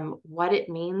what it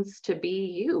means to be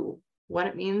you, what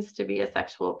it means to be a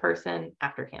sexual person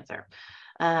after cancer.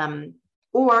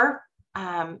 Or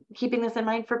keeping this in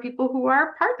mind for people who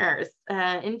are partners,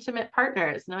 intimate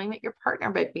partners, knowing that your partner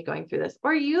might be going through this,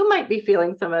 or you might be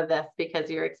feeling some of this because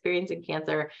you're experiencing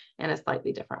cancer in a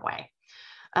slightly different way.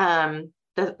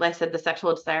 Like I said, the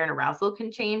sexual desire and arousal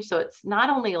can change. So it's not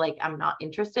only like I'm not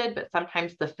interested, but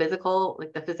sometimes the physical,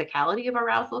 like the physicality of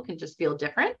arousal can just feel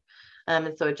different.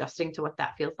 And so adjusting to what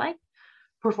that feels like.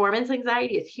 Performance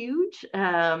anxiety is huge,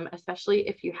 especially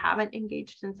if you haven't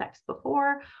engaged in sex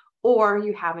before, or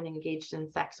you haven't engaged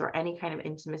in sex or any kind of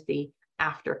intimacy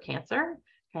after cancer.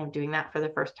 Kind of doing that for the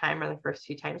first time or the first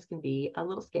few times can be a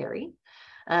little scary.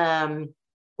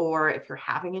 Or if you're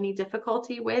having any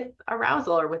difficulty with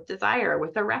arousal or with desire,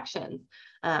 with erections,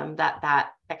 that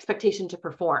expectation to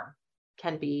perform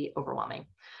can be overwhelming.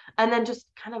 And then just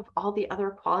kind of all the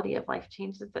other quality of life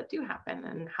changes that do happen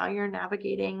and how you're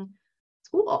navigating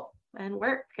school and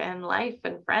work and life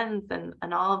and friends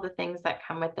and all of the things that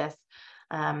come with this.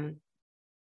 Just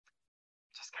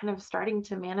kind of starting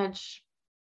to manage,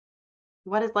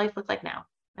 what does life look like now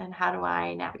and how do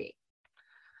I navigate?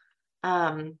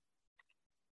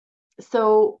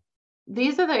 So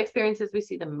these are the experiences we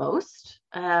see the most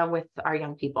with our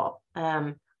young people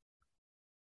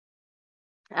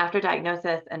after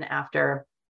diagnosis and after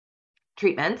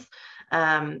treatments.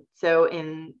 So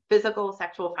in physical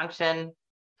sexual function,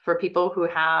 for people who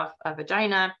have a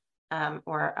vagina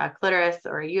or a clitoris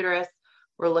or a uterus,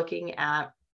 we're looking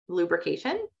at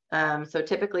lubrication. So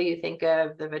typically you think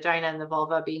of the vagina and the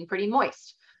vulva being pretty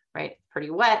moist, right? It's pretty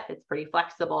wet, it's pretty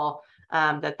flexible,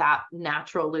 that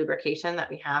natural lubrication that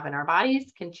we have in our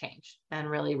bodies can change and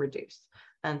really reduce.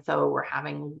 And so we're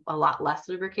having a lot less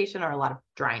lubrication or a lot of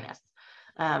dryness.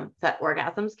 That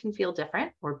orgasms can feel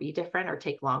different or be different or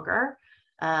take longer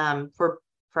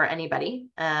for anybody.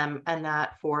 And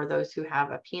that for those who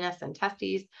have a penis and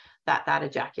testes, that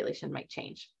ejaculation might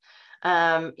change.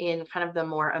 In kind of the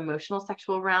more emotional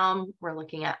sexual realm, we're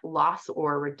looking at loss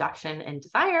or reduction in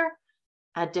desire,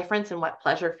 a difference in what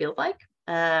pleasure feels like,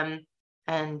 and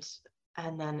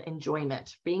then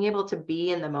enjoyment, being able to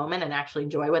be in the moment and actually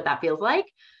enjoy what that feels like.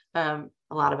 A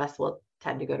lot of us will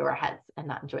tend to go to our heads and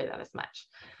not enjoy that as much.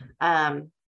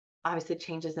 Obviously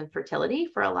changes in fertility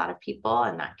for a lot of people,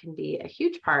 and that can be a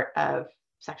huge part of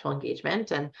sexual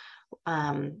engagement.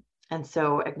 And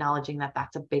so acknowledging that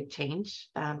that's a big change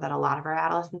that a lot of our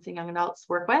adolescents and young adults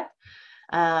work with.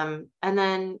 And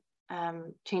then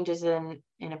changes in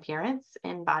appearance,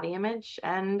 in body image.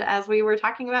 And as we were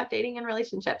talking about dating and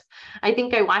relationships, I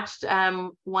think I watched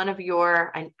one of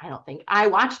your, I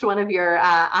watched one of your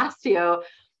osteo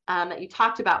that you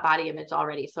talked about body image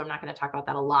already. So I'm not going to talk about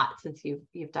that a lot since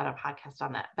you've done a podcast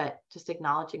on that, but just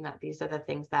acknowledging that these are the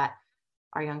things that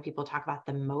our young people talk about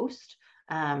the most.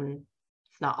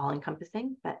 It's not all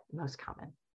encompassing, but most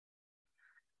common.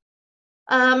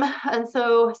 And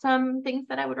so some things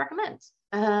that I would recommend,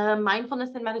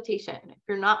 mindfulness and meditation. If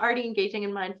you're not already engaging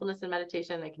in mindfulness and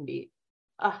meditation, it can be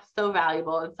so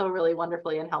valuable and so really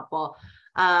wonderfully and helpful.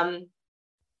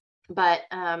 But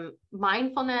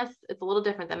mindfulness, it's a little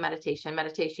different than meditation.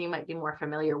 Meditation you might be more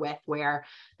familiar with, where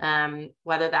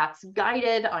whether that's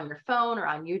guided on your phone or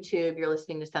on YouTube, you're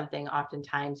listening to something.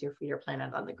 Oftentimes your feet are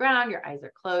planted on the ground, your eyes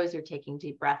are closed, you're taking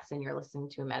deep breaths, and you're listening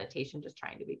to a meditation, just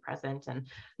trying to be present and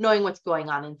knowing what's going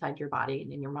on inside your body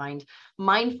and in your mind.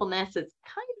 Mindfulness is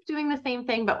kind of doing the same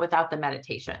thing, but without the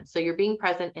meditation. So you're being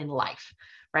present in life,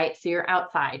 right? So you're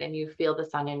outside and you feel the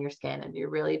sun in your skin, and you're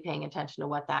really paying attention to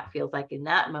what that feels like in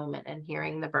that moment, and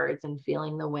hearing the birds and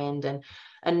feeling the wind,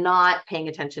 and not paying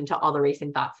attention to all the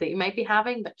racing thoughts that you might be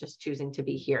having, but just choosing to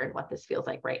be here and what this feels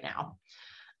like right now.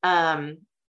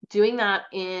 Doing that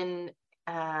in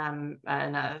and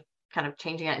kind of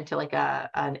changing it into like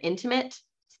an intimate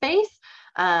space.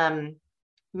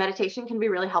 Meditation can be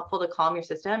really helpful to calm your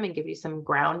system and give you some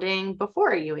grounding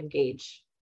before you engage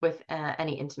with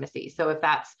any intimacy. So if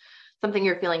that's something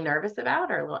you're feeling nervous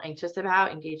about or a little anxious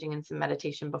about, engaging in some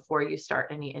meditation before you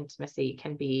start any intimacy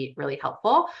can be really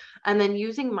helpful. And then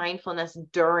using mindfulness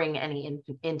during any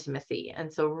intimacy.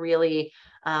 And so really,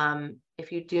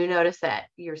 if you do notice that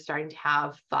you're starting to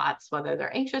have thoughts, whether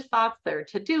they're anxious thoughts, they're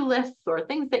to-do lists or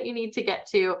things that you need to get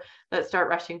to that start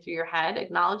rushing through your head,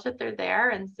 acknowledge that they're there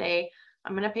and say,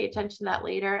 I'm going to pay attention to that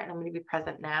later, and I'm going to be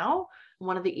present now.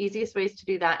 one of the easiest ways to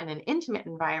do that in an intimate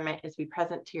environment is be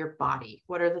present to your body.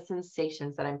 What are the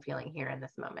sensations that I'm feeling here in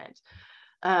this moment?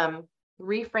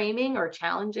 Reframing or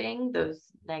challenging those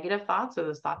negative thoughts or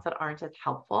those thoughts that aren't as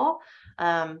helpful.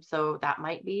 So that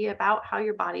might be about how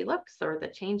your body looks or the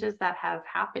changes that have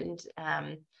happened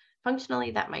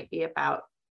functionally. That might be about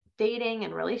dating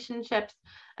and relationships,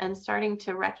 and starting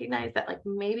to recognize that like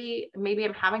maybe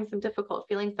I'm having some difficult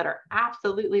feelings that are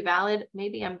absolutely valid.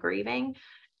 Maybe I'm grieving.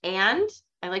 And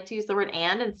I like to use the word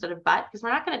and instead of but, because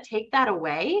we're not going to take that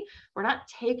away. We're not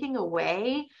taking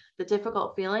away the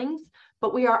difficult feelings,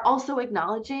 but we are also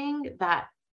acknowledging that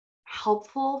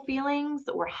helpful feelings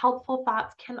or helpful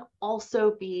thoughts can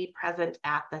also be present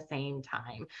at the same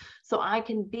time. So I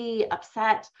can be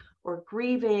upset or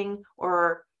grieving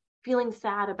or feeling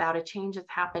sad about a change that's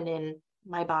happened in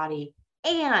my body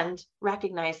and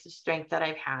recognize the strength that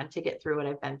I've had to get through what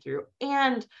I've been through,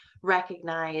 and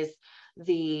recognize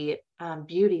the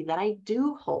beauty that I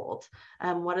do hold.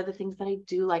 What are the things that I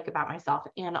do like about myself,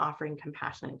 and offering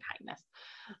compassion and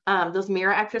kindness. Those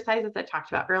mirror exercises I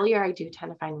talked about earlier, I do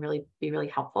tend to find be really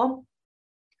helpful.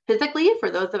 Physically,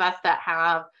 for those of us that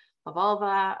have a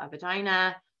vulva, a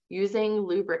vagina, using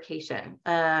lubrication.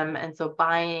 And so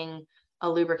buying a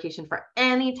lubrication for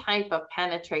any type of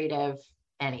penetrative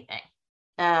anything.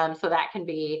 So that can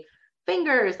be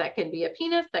fingers, that can be a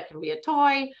penis, that can be a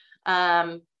toy.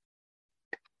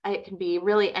 It can be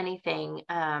really anything.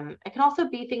 It can also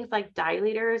be things like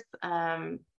dilators,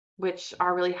 which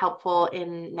are really helpful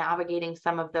in navigating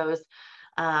some of those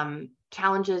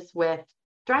challenges with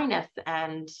dryness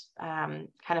and kind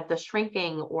of the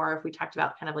shrinking, or if we talked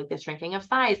about kind of like the shrinking of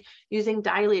size, using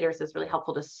dilators is really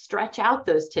helpful to stretch out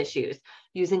those tissues.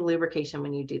 Using lubrication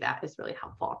when you do that is really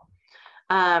helpful.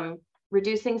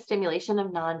 Reducing stimulation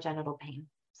of non-genital pain.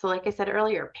 So like I said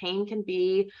earlier, pain can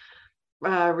be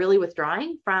really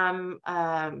withdrawing from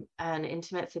an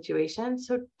intimate situation.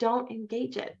 So don't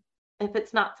engage it. If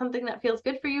it's not something that feels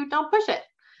good for you, don't push it.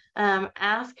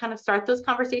 Start those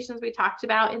conversations we talked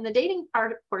about in the dating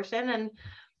portion, and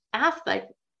ask like,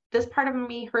 this part of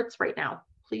me hurts right now.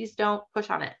 Please don't push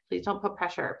on it. Please don't put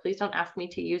pressure. Please don't ask me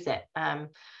to use it. And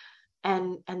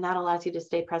that allows you to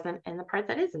stay present in the part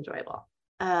that is enjoyable.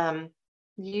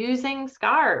 Using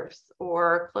scarves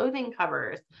or clothing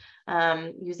covers,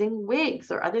 using wigs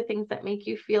or other things that make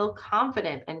you feel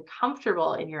confident and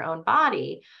comfortable in your own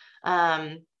body,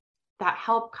 that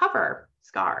help cover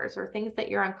scars or things that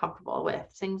you're uncomfortable with,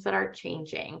 things that are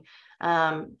changing,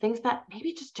 things that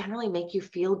maybe just generally make you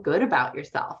feel good about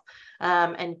yourself,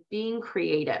 and being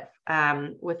creative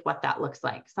with what that looks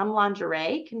like. Some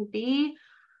lingerie can be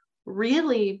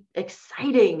really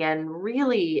exciting and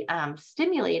really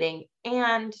stimulating,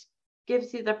 and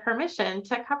gives you the permission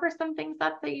to cover some things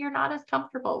up that you're not as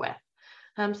comfortable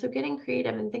with. So getting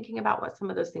creative and thinking about what some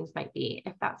of those things might be,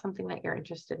 if that's something that you're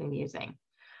interested in using.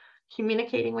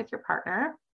 Communicating with your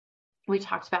partner. We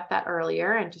talked about that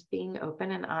earlier, and just being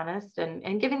open and honest,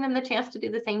 and giving them the chance to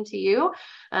do the same to you.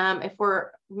 If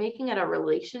we're making it a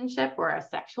relationship or a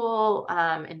sexual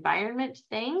environment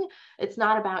thing, it's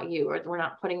not about you, or we're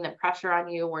not putting the pressure on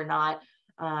you. We're not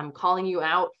calling you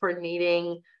out for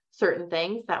needing certain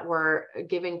things, that we're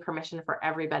giving permission for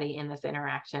everybody in this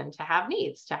interaction to have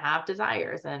needs, to have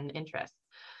desires and interests.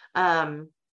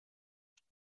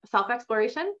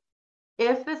 Self-exploration.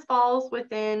 If this falls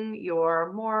within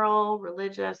your moral,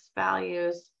 religious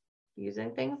values,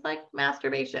 using things like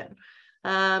masturbation.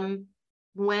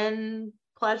 When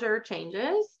pleasure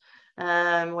changes,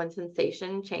 when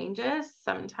sensation changes,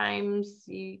 sometimes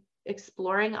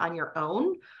exploring on your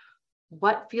own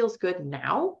what feels good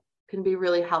now can be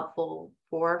really helpful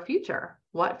for future.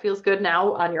 What feels good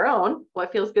now on your own?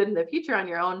 What feels good in the future on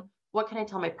your own? What can I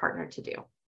tell my partner to do?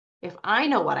 If I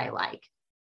know what I like,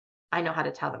 I know how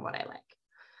to tell them what I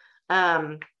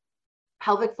like.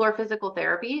 Pelvic floor physical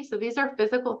therapy. So these are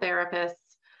physical therapists,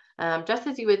 just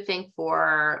as you would think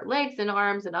for legs and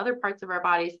arms and other parts of our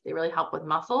bodies, they really help with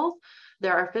muscles.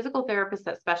 There are physical therapists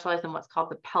that specialize in what's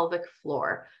called the pelvic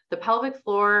floor. The pelvic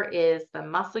floor is the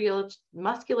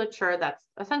musculature that's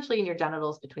essentially in your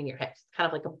genitals between your hips, kind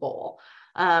of like a bowl.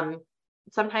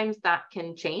 Sometimes that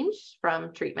can change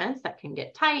from treatments that can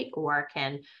get tight or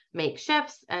can make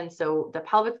shifts. And so the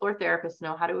pelvic floor therapists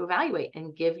know how to evaluate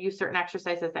and give you certain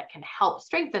exercises that can help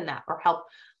strengthen that or help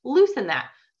loosen that.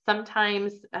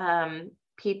 Sometimes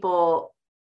people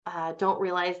don't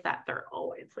realize that they're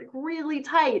always like really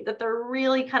tight, that they're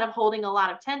really kind of holding a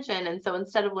lot of tension. And so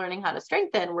instead of learning how to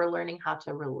strengthen, we're learning how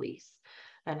to release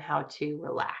and how to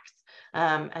relax.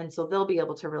 And so they'll be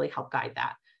able to really help guide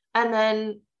that. And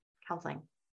then counseling,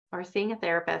 or seeing a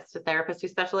therapist who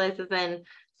specializes in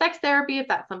sex therapy, if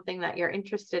that's something that you're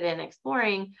interested in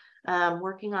exploring,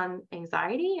 working on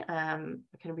anxiety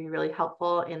can be really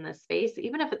helpful in this space,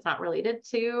 even if it's not related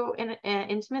to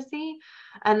intimacy.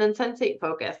 And then Sensate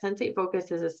Focus. Sensate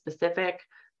Focus is a specific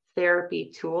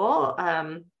therapy tool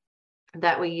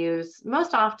that we use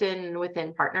most often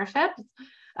within partnerships,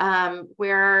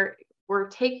 where we're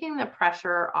taking the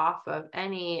pressure off of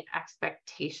any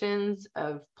expectations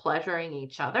of pleasuring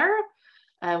each other.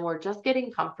 And we're just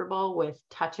getting comfortable with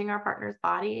touching our partner's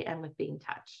body and with being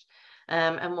touched.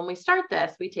 And when we start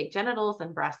this, we take genitals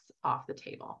and breasts off the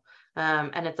table.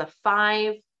 And it's a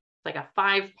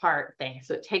 5-part thing.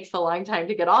 So it takes a long time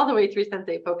to get all the way through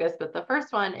Sensate Focus. But the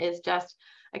first one is just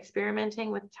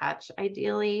experimenting with touch,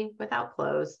 ideally without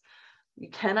clothes. You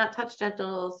cannot touch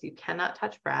genitals, you cannot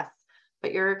touch breasts,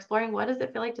 but you're exploring, what does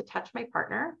it feel like to touch my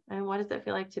partner? And what does it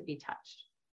feel like to be touched?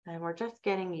 And we're just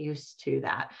getting used to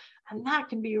that. And that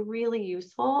can be really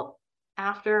useful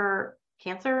after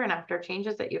cancer and after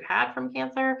changes that you've had from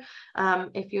cancer.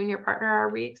 If you and your partner are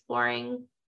re-exploring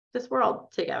this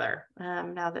world together,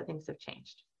 now that things have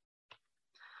changed.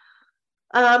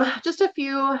 Just a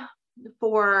few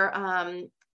for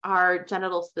our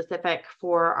genital specific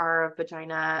for our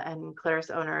vagina and clitoris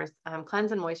owners.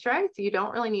 Cleanse and moisturize. So you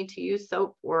don't really need to use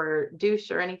soap or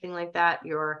douche or anything like that.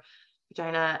 Your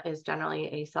vagina is generally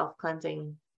a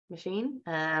self-cleansing machine.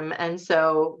 And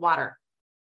so water,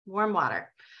 warm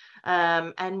water.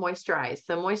 And moisturize.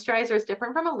 So moisturizer is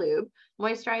different from a lube.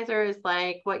 Moisturizer is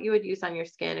like what you would use on your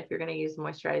skin. If you're going to use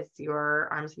moisturize your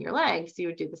arms and your legs, you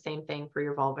would do the same thing for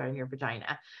your vulva and your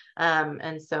vagina.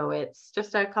 And so it's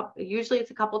just usually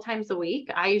it's a couple times a week.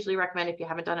 I usually recommend, if you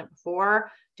haven't done it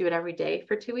before, do it every day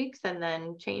for 2 weeks and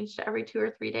then change to every 2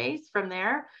 or 3 days from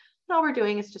there. And all we're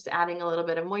doing is just adding a little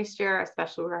bit of moisture,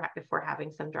 especially if we're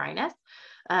having some dryness.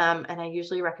 And I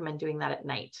usually recommend doing that at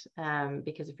night,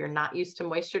 because if you're not used to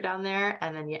moisture down there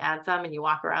and then you add some and you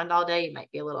walk around all day, you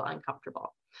might be a little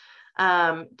uncomfortable.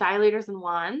 Dilators and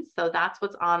wands. So that's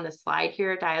what's on the slide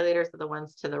here. Dilators are the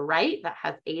ones to the right that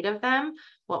has 8 of them.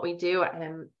 What we do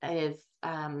is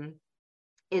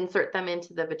insert them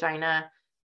into the vagina,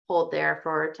 hold there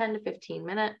for 10 to 15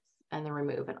 minutes, and then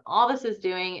remove. And all this is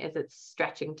doing is it's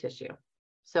stretching tissue.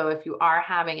 So if you are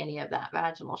having any of that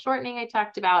vaginal shortening I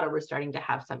talked about, or we're starting to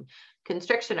have some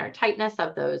constriction or tightness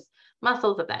of those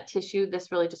muscles of that tissue, this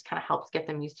really just kind of helps get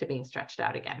them used to being stretched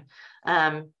out again.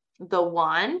 The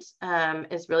wand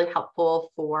is really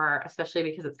helpful for, especially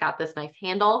because it's got this nice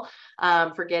handle,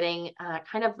 for getting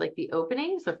kind of like the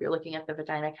opening. So if you're looking at the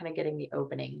vagina, kind of getting the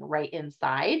opening right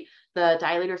inside. The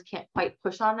dilators can't quite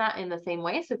push on that in the same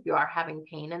way. So if you are having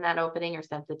pain in that opening or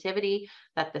sensitivity,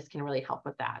 that this can really help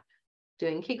with that.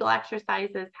 Doing Kegel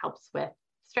exercises helps with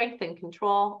strength and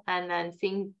control, and then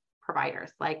seeing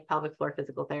providers like pelvic floor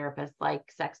physical therapists,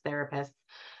 like sex therapists,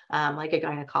 like a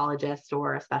gynecologist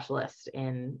or a specialist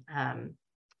in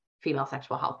female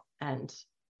sexual health and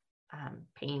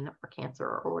pain or cancer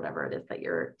or whatever it is that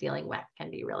you're dealing with can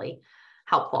be really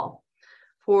helpful.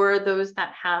 For those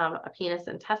that have a penis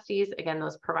and testes, again,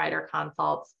 those provider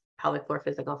consults, pelvic floor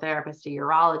physical therapist, a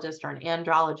urologist, or an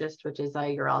andrologist, which is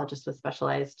a urologist with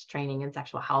specialized training in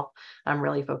sexual health. I'm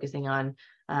really focusing on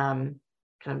kind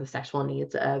of the sexual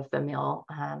needs of the male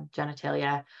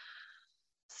genitalia.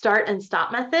 Start and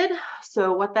stop method.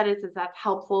 So what that is that's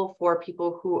helpful for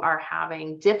people who are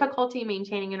having difficulty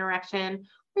maintaining an erection,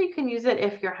 or you can use it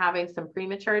if you're having some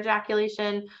premature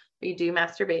ejaculation. You do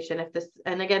masturbation if this,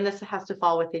 and again, this has to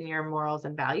fall within your morals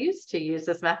and values to use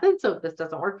this method. So if this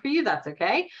doesn't work for you, that's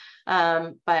okay.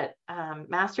 But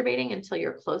masturbating until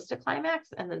you're close to climax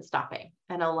and then stopping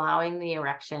and allowing the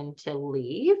erection to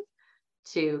leave,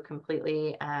 to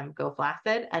completely go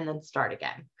flaccid, and then start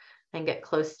again and get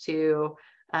close to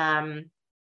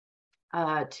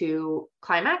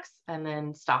climax, and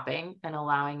then stopping and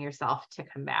allowing yourself to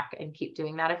come back, and keep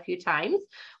doing that a few times.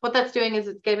 What that's doing is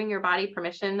it's giving your body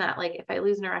permission that, like, if I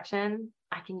lose an erection,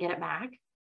 I can get it back,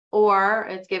 or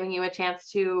it's giving you a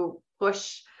chance to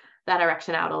push that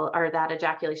erection out or that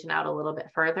ejaculation out a little bit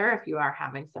further if you are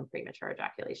having some premature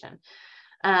ejaculation.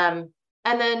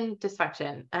 And then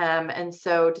dysfunction. And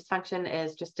so dysfunction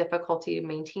is just difficulty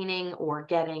maintaining or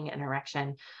getting an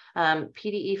erection.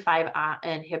 PDE5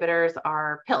 inhibitors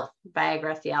are pills,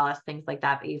 Viagra, Cialis, things like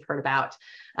that you've heard about.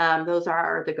 Those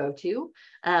are the go-to.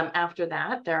 After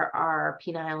that, there are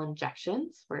penile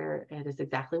injections, where it is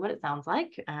exactly what it sounds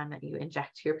like, that you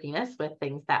inject your penis with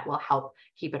things that will help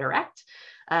keep it erect.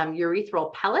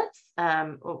 Urethral pellets,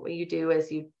 what you do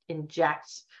is you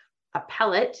inject a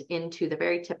pellet into the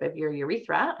very tip of your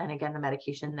urethra. And again, the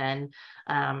medication then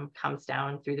comes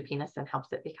down through the penis and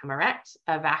helps it become erect.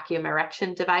 A vacuum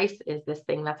erection device is this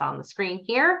thing that's on the screen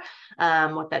here.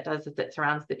 What that does is it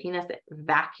surrounds the penis, it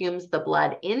vacuums the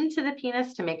blood into the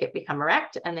penis to make it become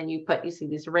erect. And then you see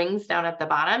these rings down at the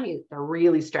bottom, they're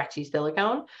really stretchy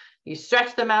silicone. You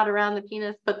stretch them out around the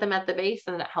penis, put them at the base,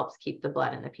 and it helps keep the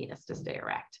blood in the penis to stay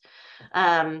erect.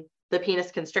 The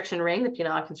penis constriction ring, the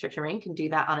penile constriction ring, can do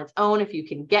that on its own. If you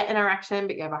can get an erection,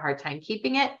 but you have a hard time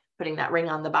keeping it, putting that ring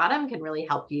on the bottom can really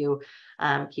help you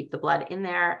keep the blood in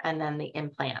there. And then the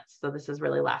implants. So this is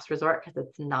really last resort because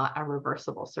it's not a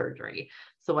reversible surgery.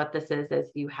 So what this is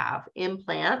you have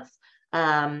implants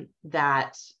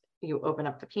that you open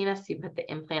up the penis, you put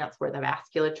the implants where the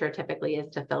vasculature typically is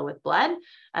to fill with blood.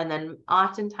 And then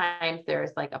oftentimes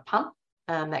there's like a pump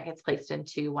that gets placed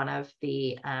into one of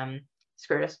the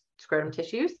scrotum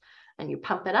tissues, and you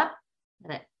pump it up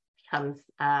and it becomes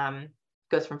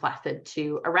goes from flaccid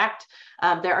to erect.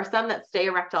 There are some that stay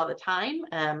erect all the time,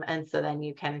 and so then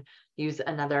you can use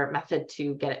another method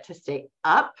to get it to stay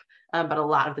up, but a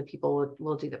lot of the people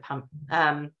will do the pump,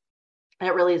 and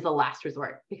it really is the last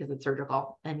resort because it's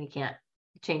surgical and you can't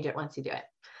change it once you do it.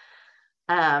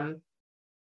 How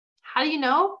do you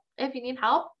know if you need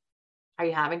help? Are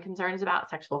you having concerns about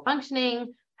sexual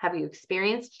functioning? Have you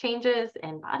experienced changes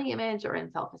in body image or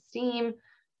in self-esteem?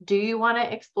 Do you want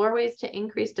to explore ways to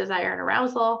increase desire and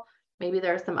arousal? Maybe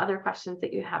there are some other questions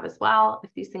that you have as well. If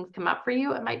these things come up for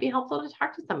you, it might be helpful to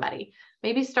talk to somebody.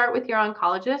 Maybe start with your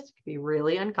oncologist. It can be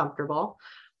really uncomfortable,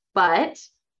 but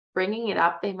bringing it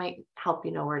up, they might help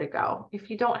you know where to go. If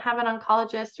you don't have an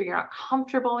oncologist or you're not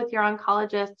comfortable with your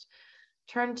oncologist,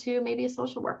 turn to maybe a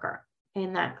social worker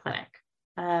in that clinic.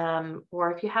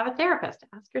 Or if you have a therapist,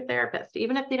 ask your therapist.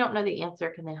 Even if they don't know the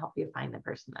answer, can they help you find the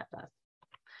person that does?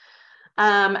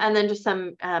 And then just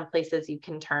some places you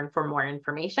can turn for more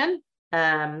information.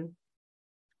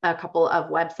 A couple of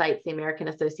websites, the American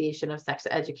Association of Sex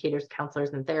Educators,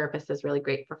 Counselors, and Therapists is really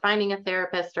great for finding a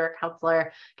therapist or a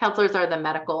counselor. Counselors are the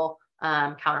medical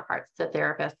counterparts to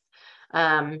therapists.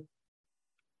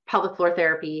 Pelvic floor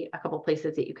therapy, a couple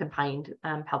places that you can find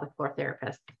pelvic floor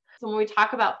therapists. So when we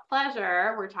talk about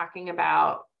pleasure, we're talking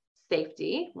about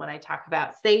safety. When I talk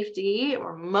about safety,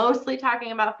 we're mostly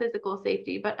talking about physical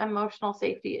safety, but emotional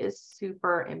safety is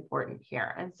super important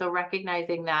here. And so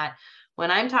recognizing that when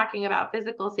I'm talking about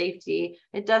physical safety,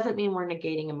 it doesn't mean we're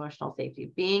negating emotional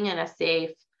safety. Being in a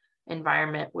safe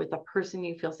environment with a person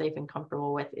you feel safe and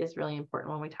comfortable with is really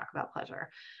important when we talk about pleasure.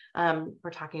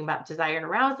 We're talking about desire and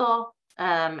arousal.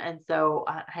 And so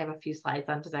I have a few slides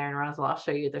on desire and arousal. I'll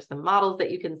show you, there's some models that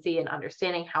you can see in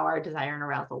understanding how our desire and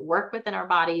arousal work within our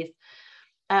bodies.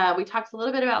 We talked a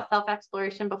little bit about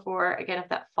self-exploration before. Again, if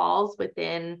that falls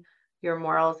within your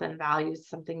morals and values,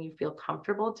 something you feel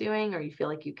comfortable doing or you feel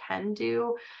like you can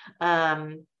do,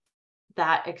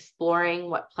 that exploring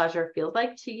what pleasure feels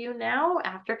like to you now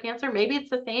after cancer. Maybe it's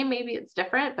the same, maybe it's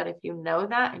different, but if you know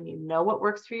that and you know what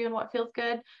works for you and what feels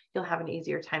good, you'll have an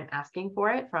easier time asking for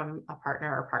it from a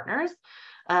partner or partners.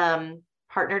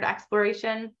 Partnered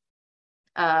exploration.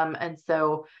 And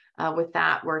so with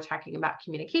that, we're talking about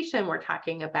communication. We're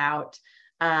talking about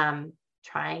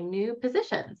trying new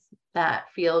positions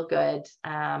that feel good,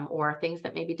 or things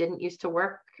that maybe didn't used to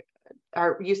work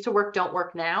or used to work don't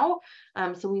work now.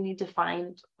 So we need to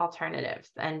find alternatives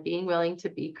and being willing to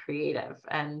be creative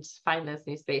and find those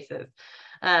new spaces.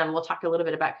 We'll talk a little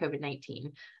bit about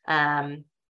COVID-19. And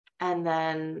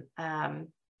then,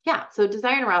 so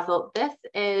desire and arousal. This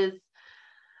is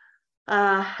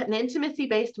an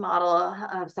intimacy-based model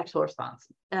of sexual response.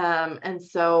 And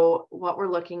so what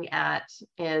we're looking at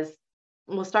is,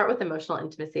 we'll start with emotional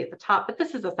intimacy at the top, but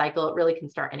this is a cycle. It really can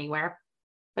start anywhere.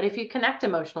 But if you connect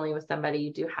emotionally with somebody,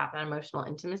 you do have an emotional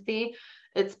intimacy.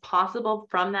 It's possible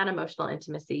from that emotional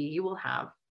intimacy, you will have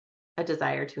a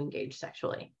desire to engage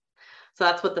sexually. So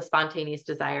that's what the spontaneous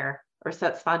desire or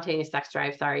spontaneous sex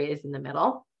drive, is in the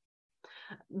middle.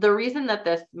 The reason that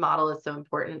this model is so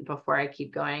important, before I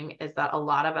keep going, is that a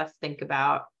lot of us think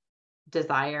about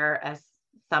desire as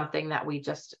something that we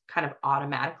just kind of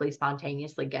automatically,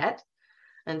 spontaneously get.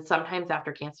 And sometimes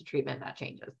after cancer treatment, that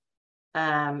changes.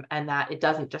 And that it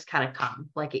doesn't just kind of come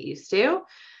like it used to.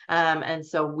 And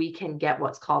so we can get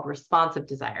what's called responsive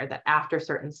desire, that after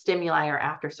certain stimuli or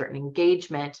after certain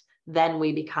engagement, then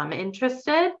we become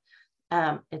interested.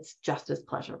 It's just as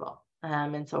pleasurable.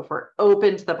 And so if we're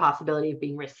open to the possibility of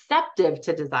being receptive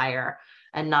to desire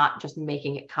and not just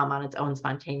making it come on its own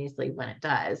spontaneously when it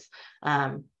does,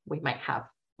 we might have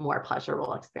more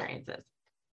pleasurable experiences.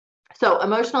 So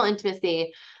emotional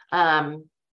intimacy,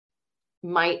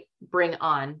 might bring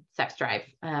on sex drive,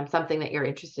 something that you're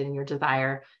interested in, your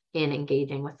desire in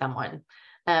engaging with someone.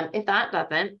 If that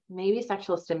doesn't, maybe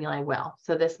sexual stimuli will.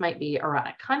 So this might be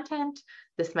erotic content.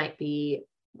 This might be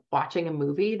watching a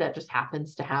movie that just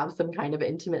happens to have some kind of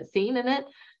intimate scene in it.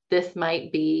 This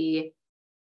might be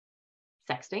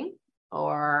sexting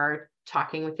or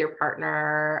talking with your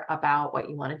partner about what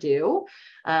you want to do.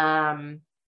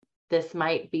 This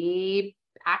might be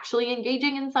actually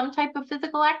engaging in some type of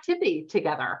physical activity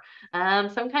together,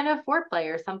 some kind of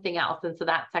foreplay or something else. And so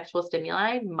that sexual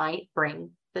stimuli might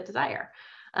bring the desire.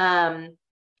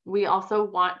 We also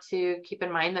want to keep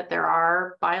in mind that there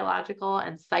are biological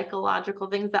and psychological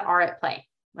things that are at play.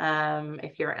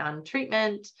 If you're on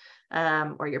treatment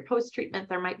or you're post-treatment,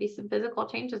 there might be some physical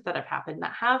changes that have happened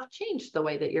that have changed the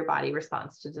way that your body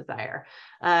responds to desire.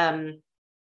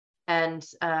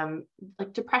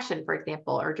 Like depression, for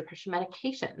example, or depression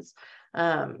medications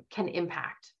can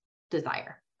impact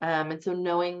desire. And so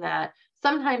knowing that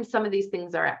sometimes some of these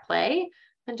things are at play,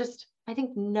 and just, I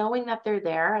think knowing that they're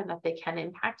there and that they can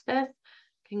impact this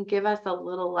can give us a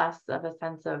little less of a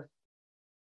sense of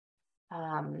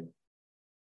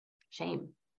shame.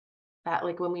 That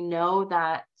like when we know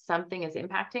that something is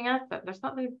impacting us, that there's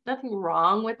nothing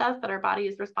wrong with us, that our body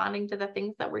is responding to the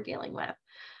things that we're dealing with,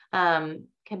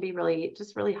 can be really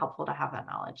helpful to have that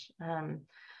knowledge.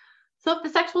 So if the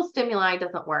sexual stimuli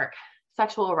doesn't work,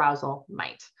 sexual arousal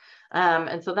might.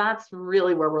 And so that's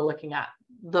really where we're looking at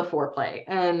the foreplay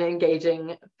and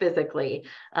engaging physically,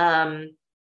 and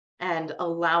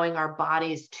allowing our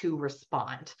bodies to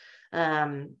respond.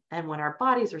 And when our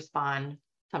bodies respond,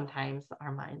 sometimes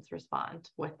our minds respond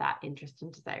with that interest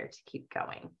and desire to keep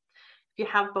going. If you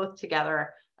have both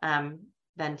together,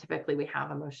 then typically we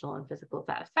have emotional and physical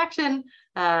satisfaction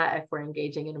if we're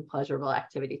engaging in a pleasurable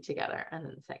activity together, and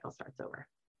then the cycle starts over.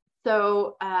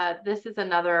 So this is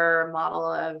another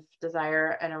model of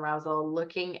desire and arousal,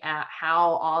 looking at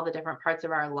how all the different parts of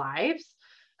our lives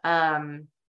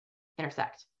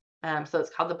intersect. So it's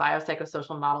called the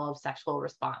biopsychosocial model of sexual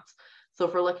response. So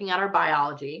if we're looking at our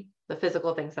biology, the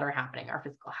physical things that are happening, our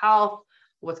physical health,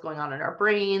 what's going on in our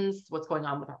brains, what's going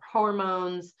on with our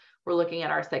hormones, we're looking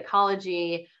at our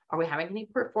psychology. Are we having any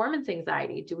performance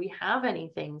anxiety? Do we have any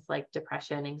things like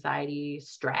depression, anxiety,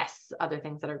 stress, other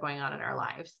things that are going on in our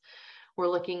lives? We're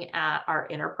looking at our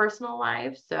interpersonal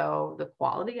lives. So the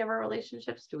quality of our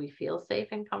relationships. Do we feel safe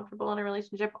and comfortable in a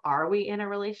relationship? Are we in a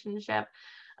relationship?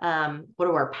 What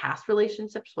are our past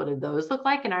relationships? What do those look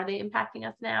like? And are they impacting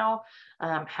us now?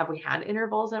 Have we had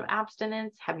intervals of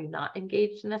abstinence? Have you not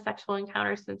engaged in a sexual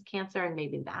encounter since cancer? And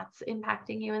maybe that's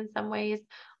impacting you in some ways.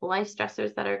 Life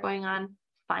stressors that are going on,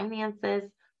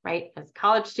 finances, right? As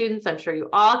college students, I'm sure you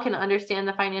all can understand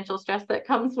the financial stress that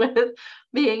comes with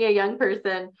being a young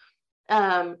person.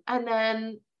 And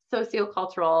then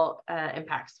sociocultural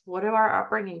impacts. What do our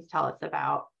upbringings tell us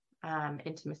about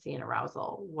intimacy and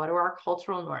arousal? What do our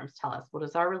cultural norms tell us? What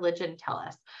does our religion tell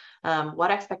us?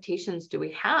 What expectations do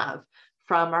we have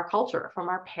from our culture, from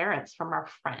our parents, from our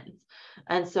friends?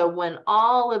 And so when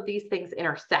all of these things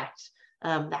intersect,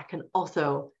 that can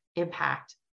also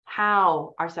impact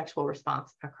how our sexual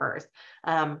response occurs,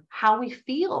 how we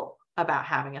feel about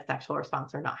having a sexual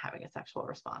response or not having a sexual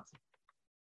response.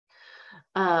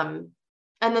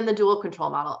 And then the dual control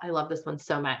model. I love this one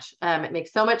so much. It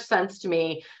makes so much sense to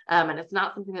me. And it's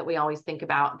not something that we always think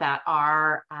about, that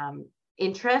our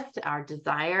interest, our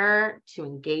desire to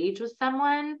engage with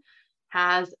someone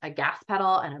has a gas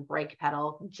pedal and a brake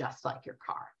pedal, just like your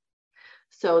car.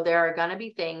 So there are going to be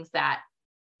things that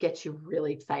get you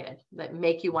really excited, that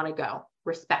make you want to go.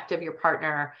 Respect of your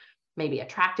partner, maybe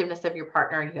attractiveness of your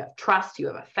partner. You have trust, you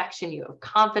have affection, you have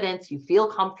confidence, you feel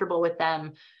comfortable with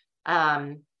them.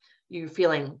 You're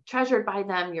feeling treasured by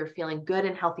them. You're feeling good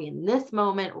and healthy in this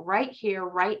moment, right here,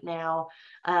 right now.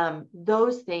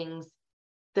 Those things,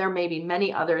 there may be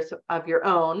many others of your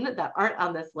own that aren't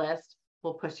on this list,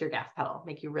 will push your gas pedal,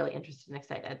 make you really interested and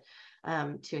excited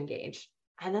to engage.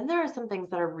 And then there are some things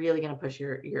that are really going to push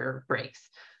your brakes.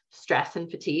 Stress and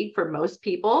fatigue. For most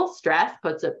people, stress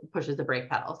pushes the brake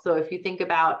pedal. So if you think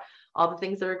about all the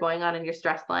things that are going on in your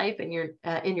stress life and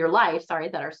in your life,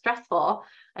 that are stressful,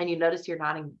 and you notice you're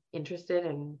not interested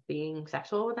in being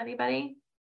sexual with anybody,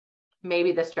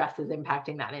 maybe the stress is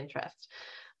impacting that interest.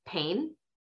 Pain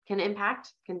can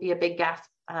be a big gas,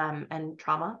 and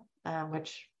trauma,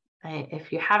 which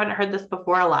if you haven't heard this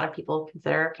before, a lot of people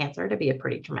consider cancer to be a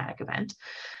pretty traumatic event.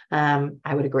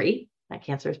 I would agree that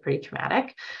cancer is pretty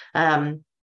traumatic.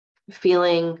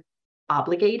 Feeling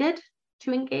obligated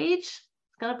to engage,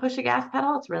 it's going to push a gas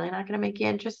pedal. It's really not going to make you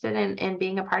interested in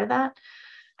being a part of that.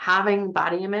 having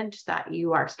body image that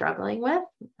you are struggling with,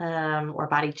 or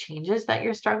body changes that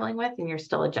you're struggling with and you're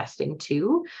still adjusting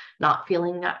to, not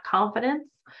feeling that confidence,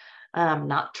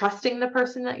 not trusting the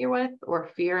person that you're with, or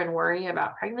fear and worry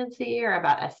about pregnancy or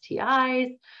about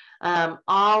STIs,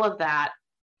 all of that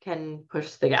can push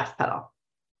the gas pedal.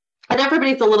 And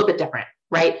everybody's a little bit different,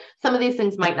 right? Some of these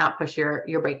things might not push your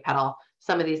brake pedal.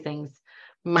 Some of these things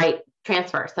might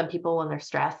transfer. Some people, when they're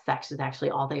stressed, sex is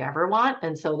actually all they ever want.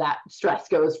 And so that stress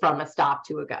goes from a stop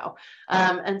to a go.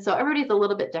 And so everybody's a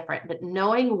little bit different, but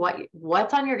knowing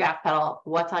what's on your gas pedal,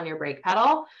 what's on your brake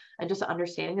pedal, and just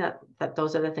understanding that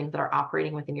those are the things that are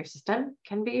operating within your system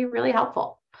can be really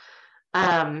helpful.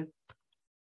 Being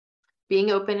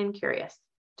open and curious.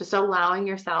 Just allowing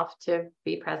yourself to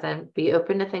be present, be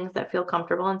open to things that feel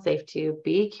comfortable and safe to you,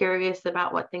 be curious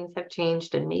about what things have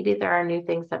changed, and maybe there are new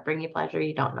things that bring you pleasure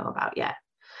you don't know about yet.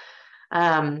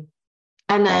 And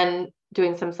then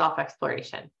doing some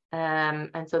self-exploration.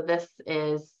 And so this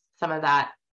is some of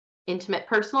that intimate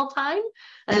personal time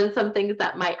and some things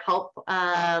that might help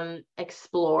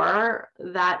explore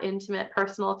that intimate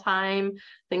personal time,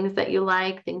 things that you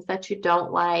like, things that you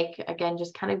don't like. Again,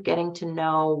 just kind of getting to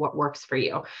know what works for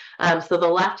you. So the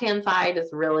left-hand side is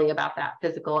really about that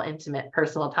physical, intimate,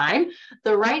 personal time.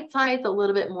 The right side is a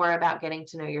little bit more about getting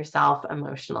to know yourself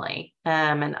emotionally,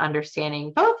 and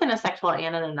understanding both in a sexual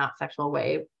and in a not sexual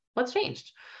way what's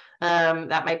changed.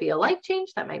 That might be a life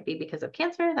change. That might be because of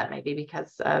cancer. That might be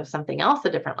because of something else, a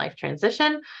different life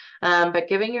transition. But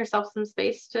giving yourself some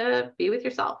space to be with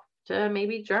yourself, to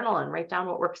maybe journal and write down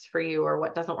what works for you or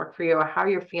what doesn't work for you or how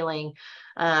you're feeling.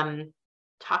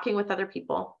 Talking with other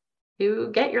people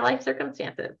who get your life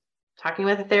circumstances, talking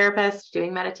with a therapist,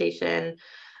 doing meditation.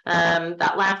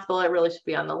 That last bullet really should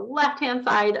be on the left-hand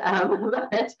side of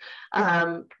it.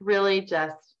 Really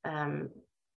just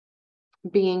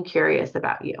being curious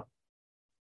about you.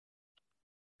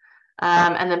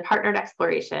 And then partnered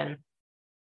exploration,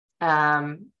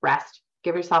 rest.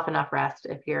 Give yourself enough rest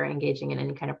if you're engaging in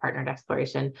any kind of partnered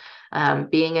exploration.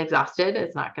 Being exhausted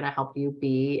is not going to help you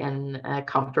be in a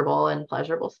comfortable and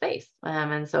pleasurable space.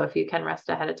 And so if you can rest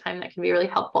ahead of time, that can be really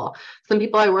helpful. Some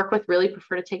people I work with really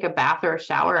prefer to take a bath or a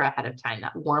shower ahead of time.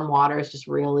 That warm water is just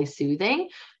really soothing,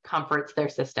 comforts their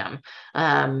system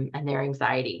and their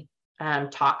anxiety.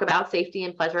 Talk about safety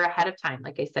and pleasure ahead of time.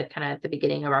 Like I said, kind of at the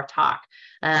beginning of our talk,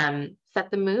 set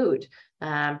the mood,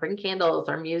 bring candles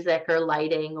or music or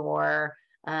lighting or,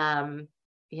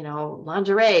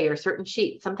 lingerie or certain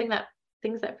sheets,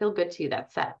 things that feel good to you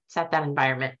that set that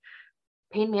environment.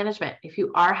 Pain management. If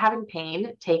you are having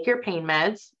pain, take your pain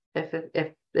meds.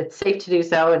 If it's safe to do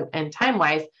so and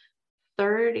time-wise,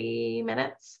 30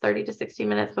 to 60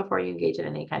 minutes before you engage in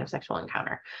any kind of sexual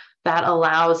encounter. That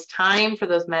allows time for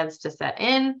those meds to set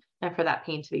in and for that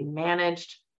pain to be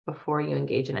managed before you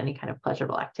engage in any kind of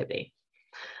pleasurable activity.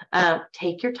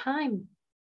 Take your time.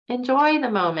 Enjoy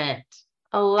the moment.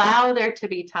 Allow there to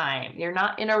be time. You're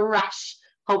not in a rush,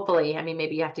 hopefully. I mean,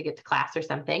 maybe you have to get to class or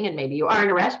something, and maybe you are in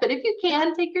a rush, but if you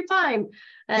can, take your time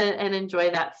and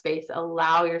enjoy that space.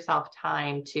 Allow yourself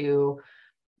time to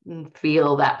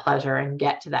feel that pleasure and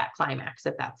get to that climax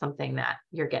if that's something that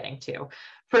you're getting to.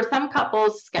 For some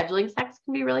couples, scheduling sex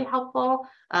can be really helpful.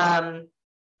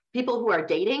 People who are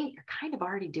dating, you're kind of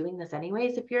already doing this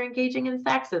anyways. If you're engaging in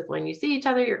sex, is when you see each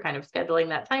other, you're kind of scheduling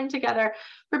that time together.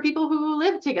 For people who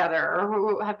live together or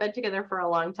who have been together for a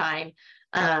long time,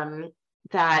 scheduling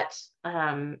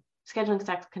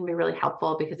sex can be really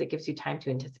helpful because it gives you time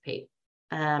to anticipate.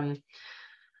 And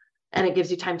it gives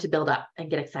you time to build up and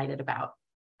get excited about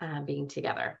being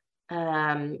together.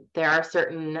 There are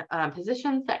certain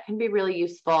positions that can be really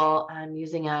useful,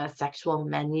 using a sexual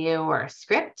menu or a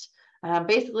script.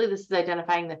 Basically, this is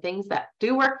identifying the things that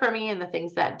do work for me and the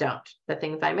things that don't, the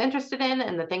things I'm interested in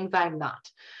and the things I'm not.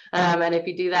 And if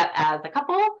you do that as a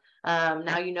couple,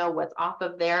 now you know what's off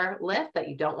of their list that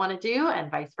you don't want to do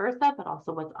and vice versa, but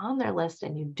also what's on their list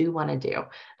and you do want to do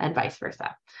and vice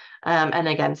versa. And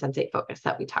again, sensate focus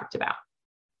that we talked about.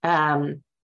 And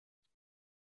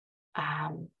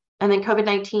then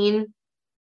COVID-19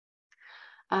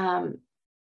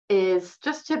 is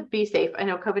just to be safe. I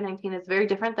know COVID-19 is very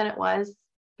different than it was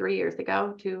 3 years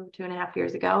ago, two and a half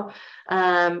years ago.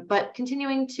 But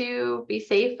continuing to be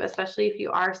safe, especially if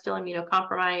you are still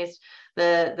immunocompromised,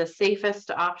 the safest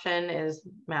option is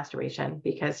masturbation,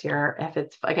 because if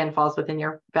it's, again, falls within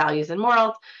your values and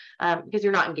morals, because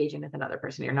you're not engaging with another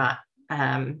person, you're not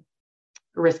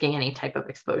risking any type of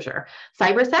exposure.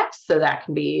 Cyber sex, so that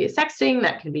can be sexting,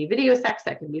 that can be video sex,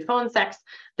 that can be phone sex.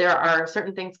 There are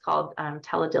certain things called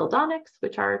teledildonics,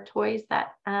 which are toys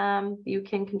that you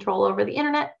can control over the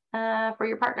internet. for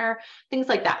your partner, things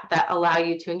like that allow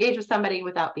you to engage with somebody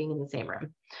without being in the same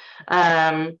room.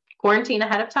 Quarantine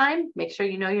ahead of time, make sure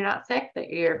you know you're not sick, that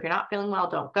if you're not feeling well,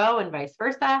 don't go, and vice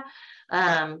versa.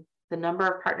 The number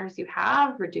of partners you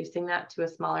have, reducing that to a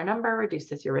smaller number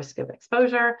reduces your risk of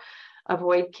exposure.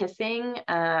 Avoid kissing.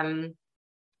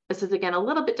 This is, again, a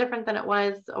little bit different than it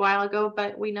was a while ago,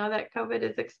 but we know that COVID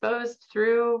is exposed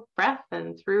through breath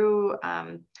and through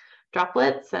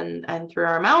droplets and through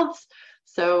our mouths.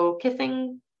 So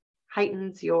kissing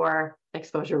heightens your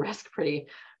exposure risk pretty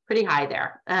high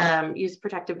there. Use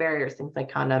protective barriers, things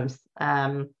like condoms.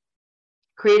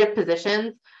 Creative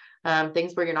positions,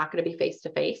 things where you're not going to be face to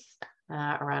face,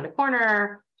 around a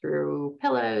corner, through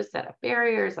pillows, set up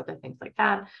barriers, other things like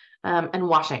that. And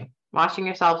washing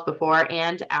yourselves before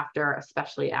and after,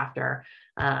 especially after,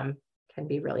 can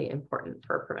be really important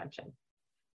for prevention.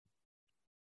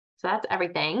 So that's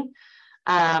everything.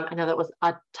 I know that was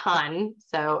a ton,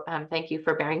 so thank you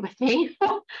for bearing with me.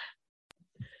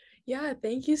 Yeah,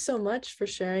 thank you so much for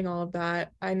sharing all of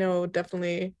that. I know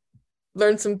definitely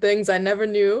learned some things I never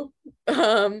knew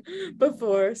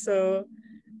before. So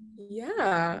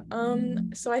yeah,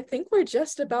 so I think we're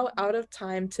just about out of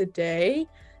time today.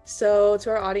 So to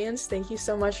our audience, thank you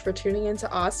so much for tuning into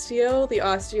Osteo, the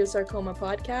Osteosarcoma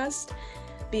podcast.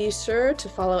 Be sure to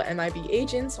follow MIB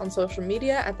Agents on social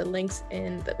media at the links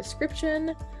in the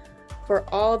description for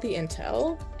all the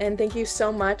intel. And thank you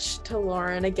so much to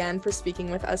Lauren again for speaking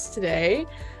with us today.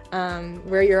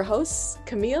 We're your hosts,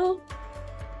 Camille,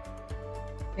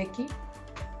 Vicky,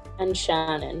 and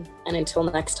Shannon. And until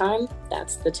next time,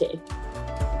 that's the tea.